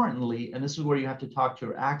importantly, and this is where you have to talk to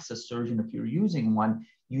your access surgeon if you're using one,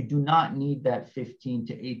 you do not need that 15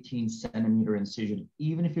 to 18 centimeter incision.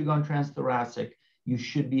 Even if you're going transthoracic, you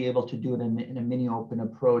should be able to do it in a mini open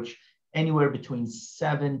approach, anywhere between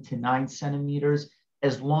 7 to 9 centimeters,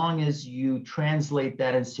 as long as you translate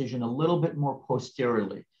that incision a little bit more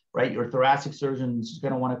posteriorly, right? Your thoracic surgeon is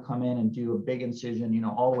going to want to come in and do a big incision,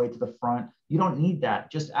 all the way to the front. You don't need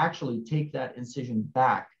that. Just actually take that incision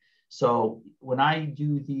back. So when I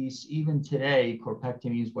do these, even today,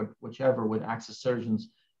 corpectomies, whichever, with access surgeons,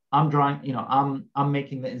 I'm drawing, I'm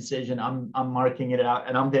making the incision, I'm marking it out,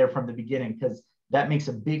 and I'm there from the beginning, because that makes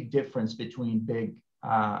a big difference between big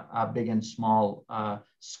and small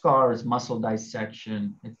scars, muscle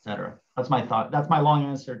dissection, etc. That's my thought. That's my long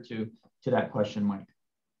answer to that question, Mike.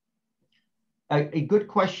 A good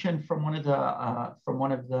question from one of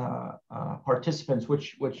the participants,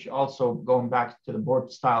 which also going back to the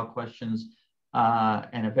board style questions,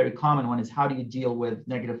 and a very common one is, how do you deal with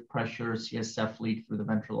negative pressure CSF leak through the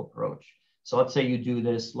ventral approach? So let's say you do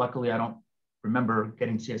this. Luckily, I don't remember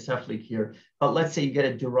getting CSF leak here, but let's say you get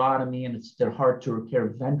a durotomy and they're hard to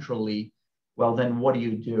repair ventrally. Well, then what do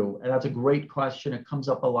you do? And that's a great question. It comes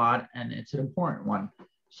up a lot, and it's an important one.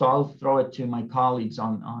 So I'll throw it to my colleagues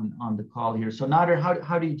on the call here. So Nader,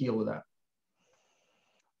 how do you deal with that?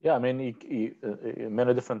 Yeah, I mean, in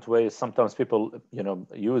many different ways. Sometimes people,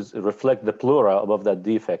 reflect the pleura above that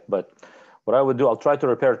defect. But what I would do, I'll try to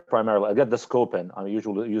repair it primarily. I get the scope in. I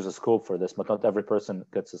usually use a scope for this, but not every person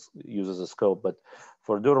uses a scope. But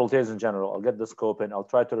for dural TAs in general, I'll get the scope in. I'll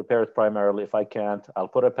try to repair it primarily. If I can't, I'll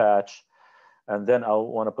put a patch, and then I'll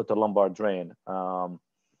want to put a lumbar drain.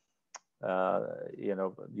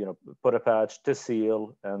 Put a patch to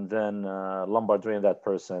seal, and then lumbar drain that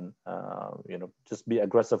person. Just be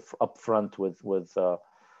aggressive up front with a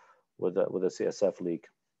CSF leak.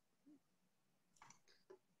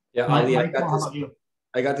 Yeah, Ali,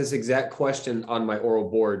 I got this exact question on my oral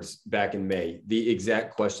boards back in May. The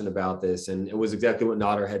exact question about this, and it was exactly what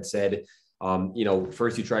Nader had said.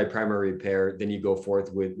 First you try primary repair, then you go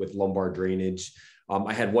forth with lumbar drainage.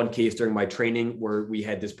 I had one case during my training where we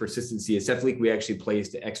had this persistent CSF leak. We actually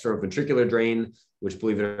placed an extraventricular drain, which,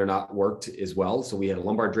 believe it or not, worked as well. So we had a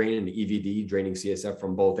lumbar drain and an EVD draining CSF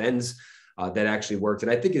from both ends. That actually worked.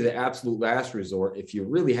 And I think as an absolute last resort, if you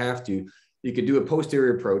really have to, you could do a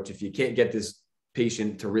posterior approach. If you can't get this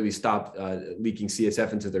patient to really stop leaking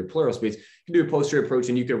CSF into their pleural space, you can do a posterior approach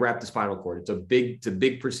and you can wrap the spinal cord. It's a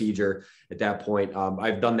big procedure at that point.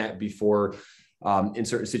 I've done that before. In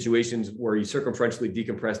certain situations where you circumferentially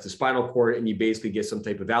decompress the spinal cord and you basically get some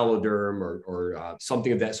type of alloderm or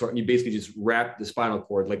something of that sort, and you basically just wrap the spinal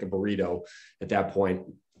cord like a burrito at that point.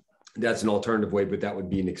 That's an alternative way, but that would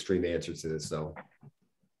be an extreme answer to this. So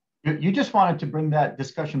you just wanted to bring that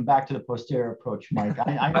discussion back to the posterior approach, Mike.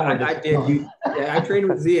 I know I did. I trained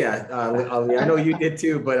with Zia. I know you did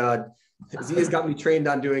too, but Zia's got me trained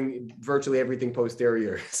on doing virtually everything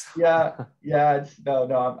posterior. So. Yeah.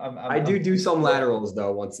 I do some laterals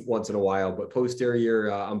though once in a while, but posterior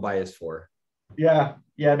I'm biased for. Yeah.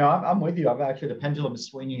 No, I'm with you. I've actually, the pendulum is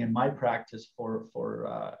swinging in my practice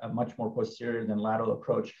for a much more posterior than lateral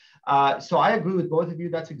approach. So I agree with both of you.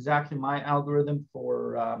 That's exactly my algorithm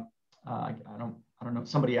for. I don't know.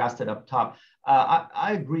 Somebody asked it up top.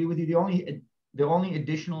 I agree with you. The only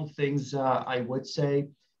additional things I would say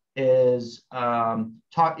is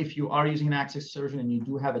if you are using an access surgeon and you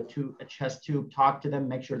do have a chest tube, talk to them,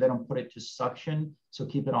 make sure they don't put it to suction. So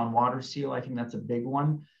keep it on water seal. I think that's a big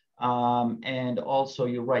one. And also,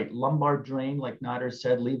 you're right, lumbar drain, like Nader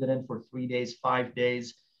said, leave it in for 3 days, 5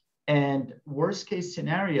 days. And worst case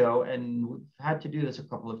scenario, and we've had to do this a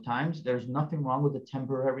couple of times, there's nothing wrong with a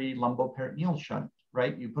temporary lumboperitoneal shunt,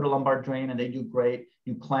 right? You put a lumbar drain and they do great.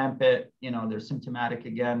 You clamp it, they're symptomatic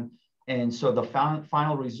again. And so the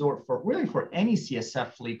final resort for any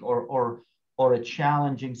CSF leak or a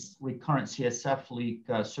challenging recurrent CSF leak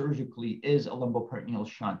surgically is a lumboperitoneal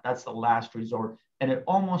shunt. That's the last resort. And it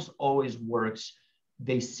almost always works.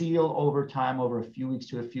 They seal over time, over a few weeks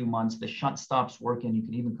to a few months. The shunt stops working. You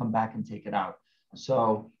can even come back and take it out.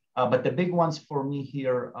 So, but the big ones for me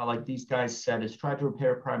here, like these guys said, is try to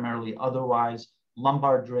repair primarily. Otherwise,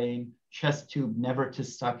 lumbar drain, chest tube, never to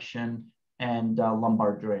suction, and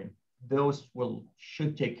lumbar drain. Those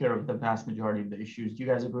should take care of the vast majority of the issues. Do you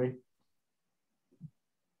guys agree?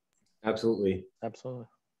 Absolutely. Absolutely.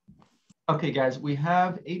 Okay, guys, we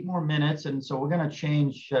have 8 more minutes, and so we're going to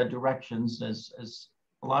change directions. As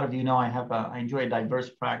a lot of you know, I enjoy a diverse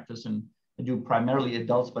practice, and I do primarily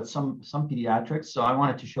adults, but some pediatrics. So I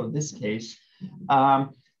wanted to show this case.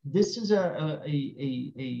 This is a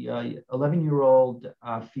 11-year-old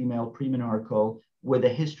female premenarchal with a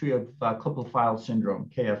history of Klippel-Feil syndrome,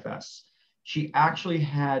 KFS. She actually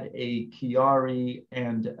had a Chiari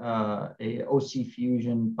and a OC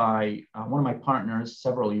fusion by one of my partners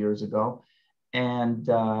several years ago. And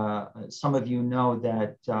some of you know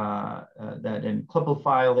that that in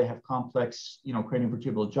Klippel-Feil, they have complex,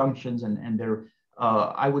 craniovertebral junctions, and they're,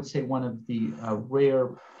 I would say, one of the rare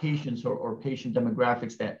patients or patient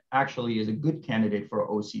demographics that actually is a good candidate for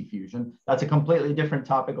OC fusion. That's a completely different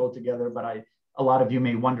topic altogether, but a lot of you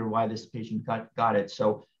may wonder why this patient got it.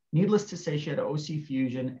 So needless to say, she had an OC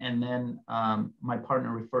fusion, and then my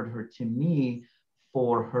partner referred her to me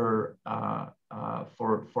for her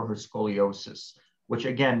scoliosis, which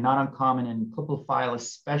again, not uncommon in Klippel-Feil,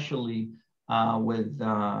 especially with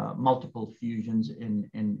multiple fusions in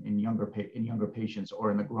younger patients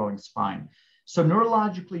or in the growing spine. So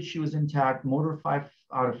neurologically, she was intact, motor 5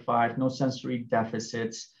 out of 5, no sensory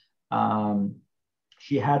deficits.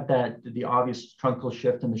 She had the obvious truncal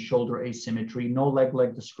shift and the shoulder asymmetry, no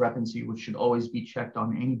leg-leg discrepancy, which should always be checked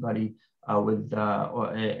on anybody with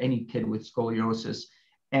or any kid with scoliosis.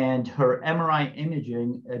 And her MRI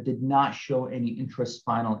imaging did not show any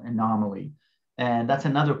intraspinal anomaly. And that's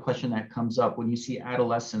another question that comes up when you see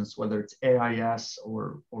adolescents, whether it's AIS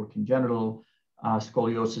or congenital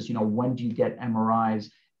scoliosis, when do you get MRIs?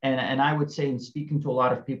 And I would say, in speaking to a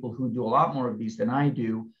lot of people who do a lot more of these than I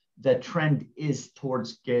do, the trend is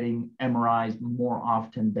towards getting MRIs more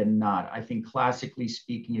often than not. I think classically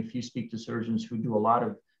speaking, if you speak to surgeons who do a lot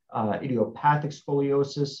of idiopathic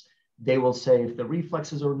scoliosis, they will say if the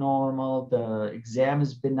reflexes are normal, the exam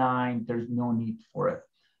is benign, there's no need for it.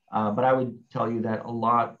 But I would tell you that a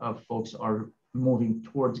lot of folks are moving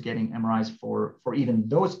towards getting MRIs for even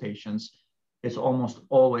those patients. It's almost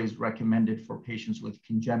always recommended for patients with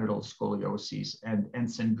congenital scoliosis and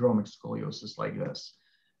syndromic scoliosis like this.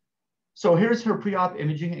 So here's her pre-op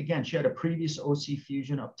imaging. Again, she had a previous OC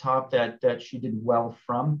fusion up top that she did well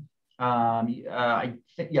from.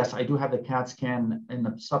 Yes, I do have the CAT scan in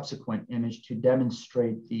the subsequent image to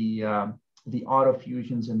demonstrate the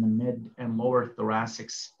autofusions in the mid and lower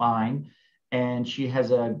thoracic spine. And she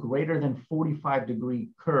has a greater than 45-degree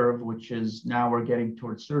curve, which is now we're getting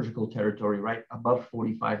towards surgical territory, right? Above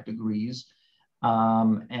 45 degrees.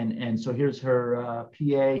 And so here's her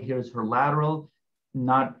PA, here's her lateral.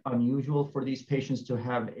 Not unusual for these patients to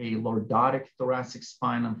have a lordotic thoracic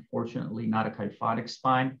spine, unfortunately, not a kyphotic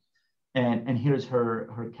spine. And here's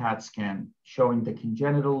her CAT scan showing the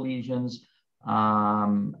congenital lesions,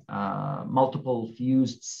 multiple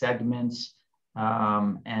fused segments,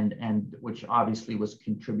 and which obviously was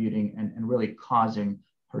contributing and really causing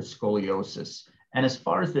her scoliosis. And as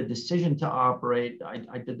far as the decision to operate,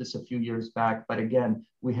 I did this a few years back, but again,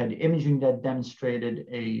 we had imaging that demonstrated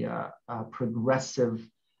a progressive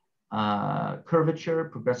curvature,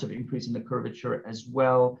 progressive increase in the curvature, as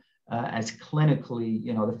well as clinically,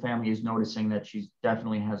 the family is noticing that she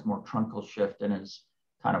definitely has more truncal shift and is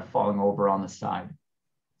kind of falling over on the side.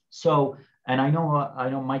 So, and I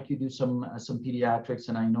know Mike, you do some pediatrics,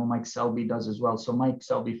 and I know Mike Selby does as well. So Mike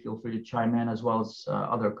Selby, feel free to chime in as well as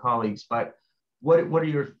other colleagues. But what are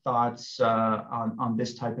your thoughts on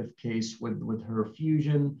this type of case with her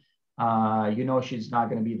fusion? She's not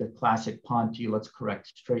going to be the classic Ponte, let's correct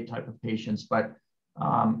straight type of patients, but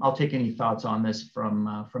I'll take any thoughts on this from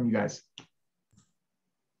you guys.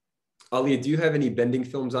 Ali, do you have any bending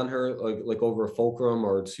films on her, like over a fulcrum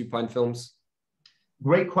or supine films?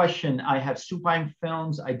 Great question. I have supine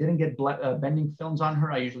films. I didn't get bending films on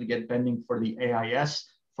her. I usually get bending for the AIS.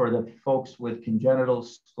 For the folks with congenital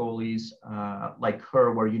scolies like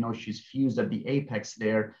her, where she's fused at the apex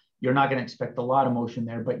there, you're not going to expect a lot of motion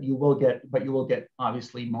there, but you will get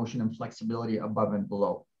obviously motion and flexibility above and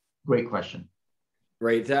below. Great question.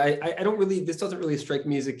 Right. I don't really, this doesn't really strike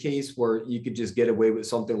me as a case where you could just get away with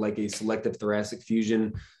something like a selective thoracic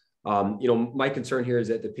fusion. My concern here is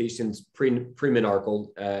that the patient's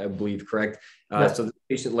premenarchal, I believe, correct? Yes. So the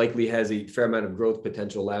patient likely has a fair amount of growth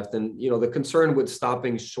potential left. And, the concern with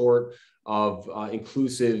stopping short of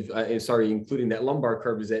including that lumbar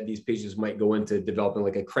curve is that these patients might go into developing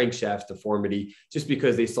like a crankshaft deformity just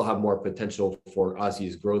because they still have more potential for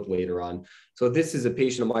osseous growth later on. So this is a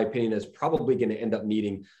patient, in my opinion, that's probably going to end up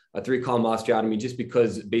needing a 3-column osteotomy just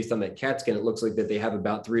because based on that CAT scan, it looks like that they have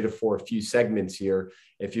about 3 to 4 few segments here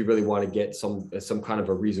if you really want to get some kind of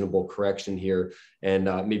a reasonable correction here and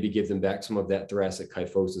maybe give them back some of that thoracic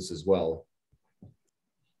kyphosis as well.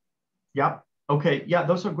 Yep. Okay. Yeah,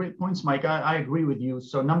 those are great points, Mike. I agree with you.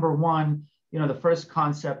 So number one, the first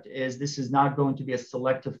concept is this is not going to be a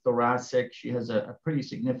selective thoracic. She has a pretty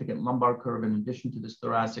significant lumbar curve in addition to this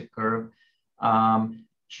thoracic curve.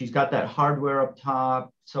 She's got that hardware up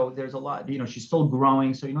top. So there's a lot, she's still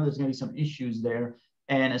growing. So, there's going to be some issues there.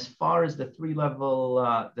 And as far as the three-level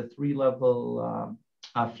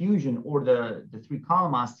fusion or the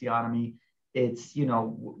 3-column osteotomy, it's,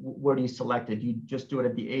 where do you select it? You just do it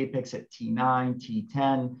at the apex at T9,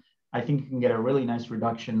 T10. I think you can get a really nice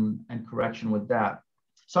reduction and correction with that.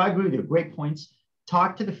 So I agree with you. Great points.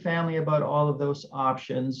 Talk to the family about all of those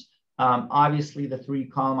options. Obviously, the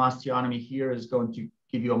 3-column osteotomy here is going to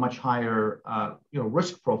give you a much higher,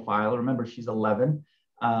 risk profile. Remember, she's 11.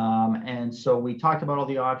 And so we talked about all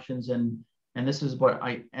the options, and this is what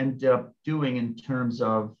I ended up doing in terms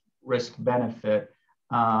of risk benefit.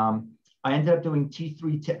 I ended up doing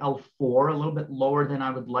T3 to L4, a little bit lower than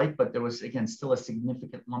I would like, but there was, again, still a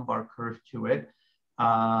significant lumbar curve to it.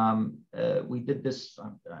 We did this,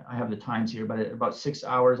 I have the times here, but at about 6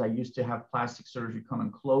 hours, I used to have plastic surgery come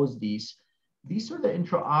and close these. These are the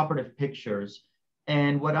intraoperative pictures.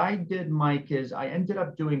 And what I did, Mike, is I ended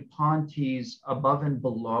up doing Pontes above and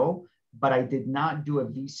below, but I did not do a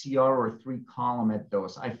VCR or 3-column at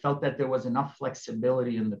those. I felt that there was enough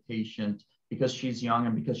flexibility in the patient because she's young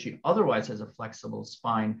and because she otherwise has a flexible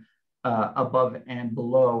spine above and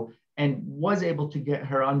below, and was able to get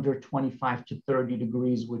her under 25 to 30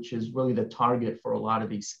 degrees, which is really the target for a lot of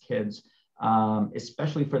these kids,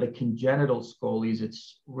 especially for the congenital scolies.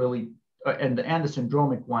 It's really, and the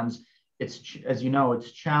syndromic ones, it's, as you know,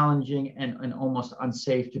 it's challenging and almost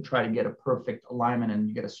unsafe to try to get a perfect alignment and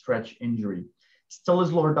you get a stretch injury. Still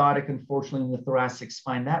is lordotic, unfortunately, in the thoracic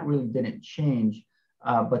spine. That really didn't change.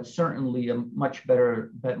 But certainly a much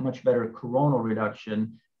better coronal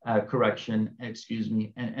correction,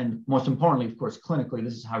 and most importantly, of course, clinically,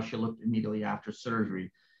 this is how she looked immediately after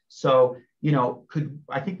surgery. So,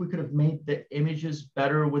 I think we could have made the images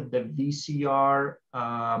better with the VCR.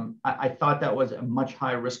 I thought that was a much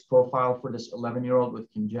higher risk profile for this 11-year-old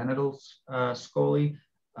with congenital scoli,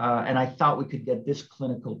 and I thought we could get this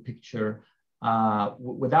clinical picture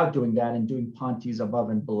without doing that and doing Pontes above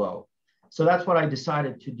and below. So that's what I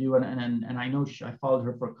decided to do. And I know I followed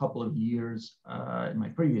her for a couple of years in my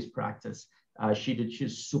previous practice. She's a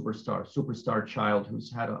superstar child who's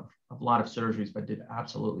had a lot of surgeries, but did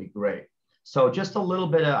absolutely great. So just a little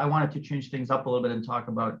bit, I wanted to change things up a little bit and talk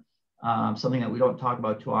about something that we don't talk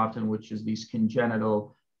about too often, which is these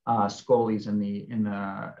congenital scolies in the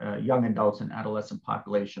young adults and adolescent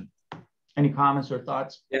population. Any comments or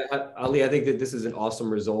thoughts? Yeah, Ali, I think that this is an awesome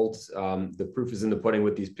result. The proof is in the pudding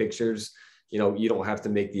with these pictures. You don't have to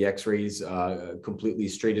make the x-rays completely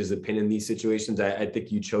straight as a pin in these situations. I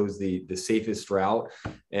think you chose the safest route.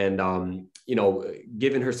 And,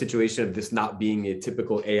 given her situation of this not being a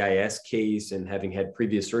typical AIS case and having had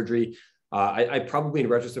previous surgery, I probably, in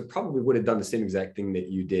retrospect, would have done the same exact thing that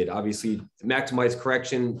you did. Obviously, maximize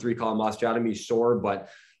correction, 3-column osteotomy, sure, but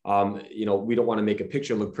we don't want to make a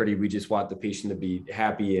picture look pretty. We just want the patient to be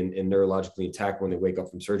happy and neurologically intact when they wake up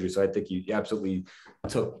from surgery. So I think you absolutely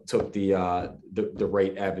took the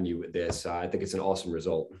right avenue with this. I think it's an awesome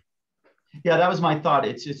result. Yeah, that was my thought.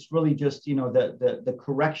 It's really just the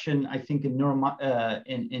correction. I think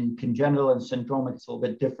in congenital and syndromic, it's a little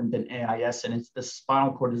bit different than AIS, and it's the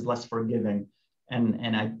spinal cord is less forgiving,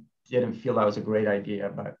 and I didn't feel that was a great idea.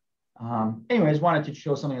 But anyways, wanted to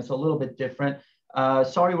show something that's a little bit different.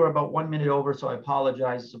 Sorry, we're about 1 minute over, so I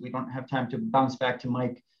apologize. We don't have time to bounce back to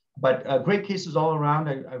Mike, but great cases all around.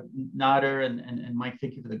 Nader and Mike,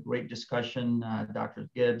 thank you for the great discussion. Dr.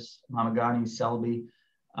 Gibbs, Mamagani, Selby,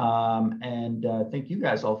 and thank you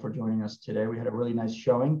guys all for joining us today. We had a really nice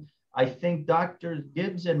showing. I think Dr.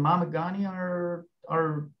 Gibbs and Mamagani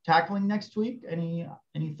are tackling next week. Any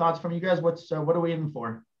thoughts from you guys? What are we in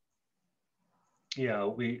for? Yeah,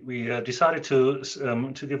 we decided to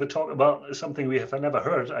give a talk about something we have never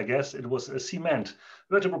heard. I guess it was a cement,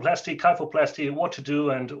 vertebroplasty, kyphoplasty, what to do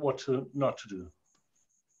and what to not to do.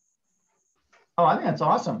 Oh, I think that's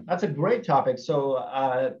awesome. That's a great topic.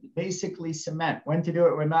 So basically cement, when to do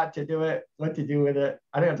it, when not to do it, what to do with it.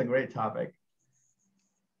 I think that's a great topic.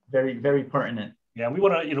 Very, very pertinent. Yeah, we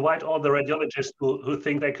want to invite all the radiologists who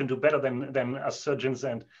think they can do better than us surgeons,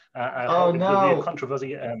 and I hope it will be a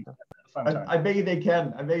controversy and fun time. I bet you they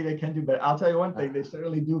can. I bet you they can do better. I'll tell you one thing: they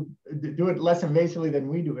certainly do it less invasively than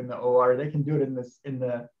we do in the OR. They can do it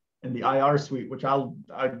in the IR suite, which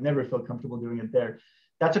I'd never feel comfortable doing it there.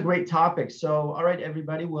 That's a great topic. So, all right,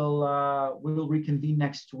 everybody, we will reconvene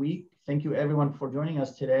next week. Thank you, everyone, for joining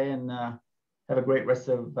us today, and have a great rest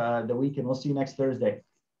of the week. And we'll see you next Thursday.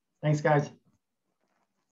 Thanks, guys.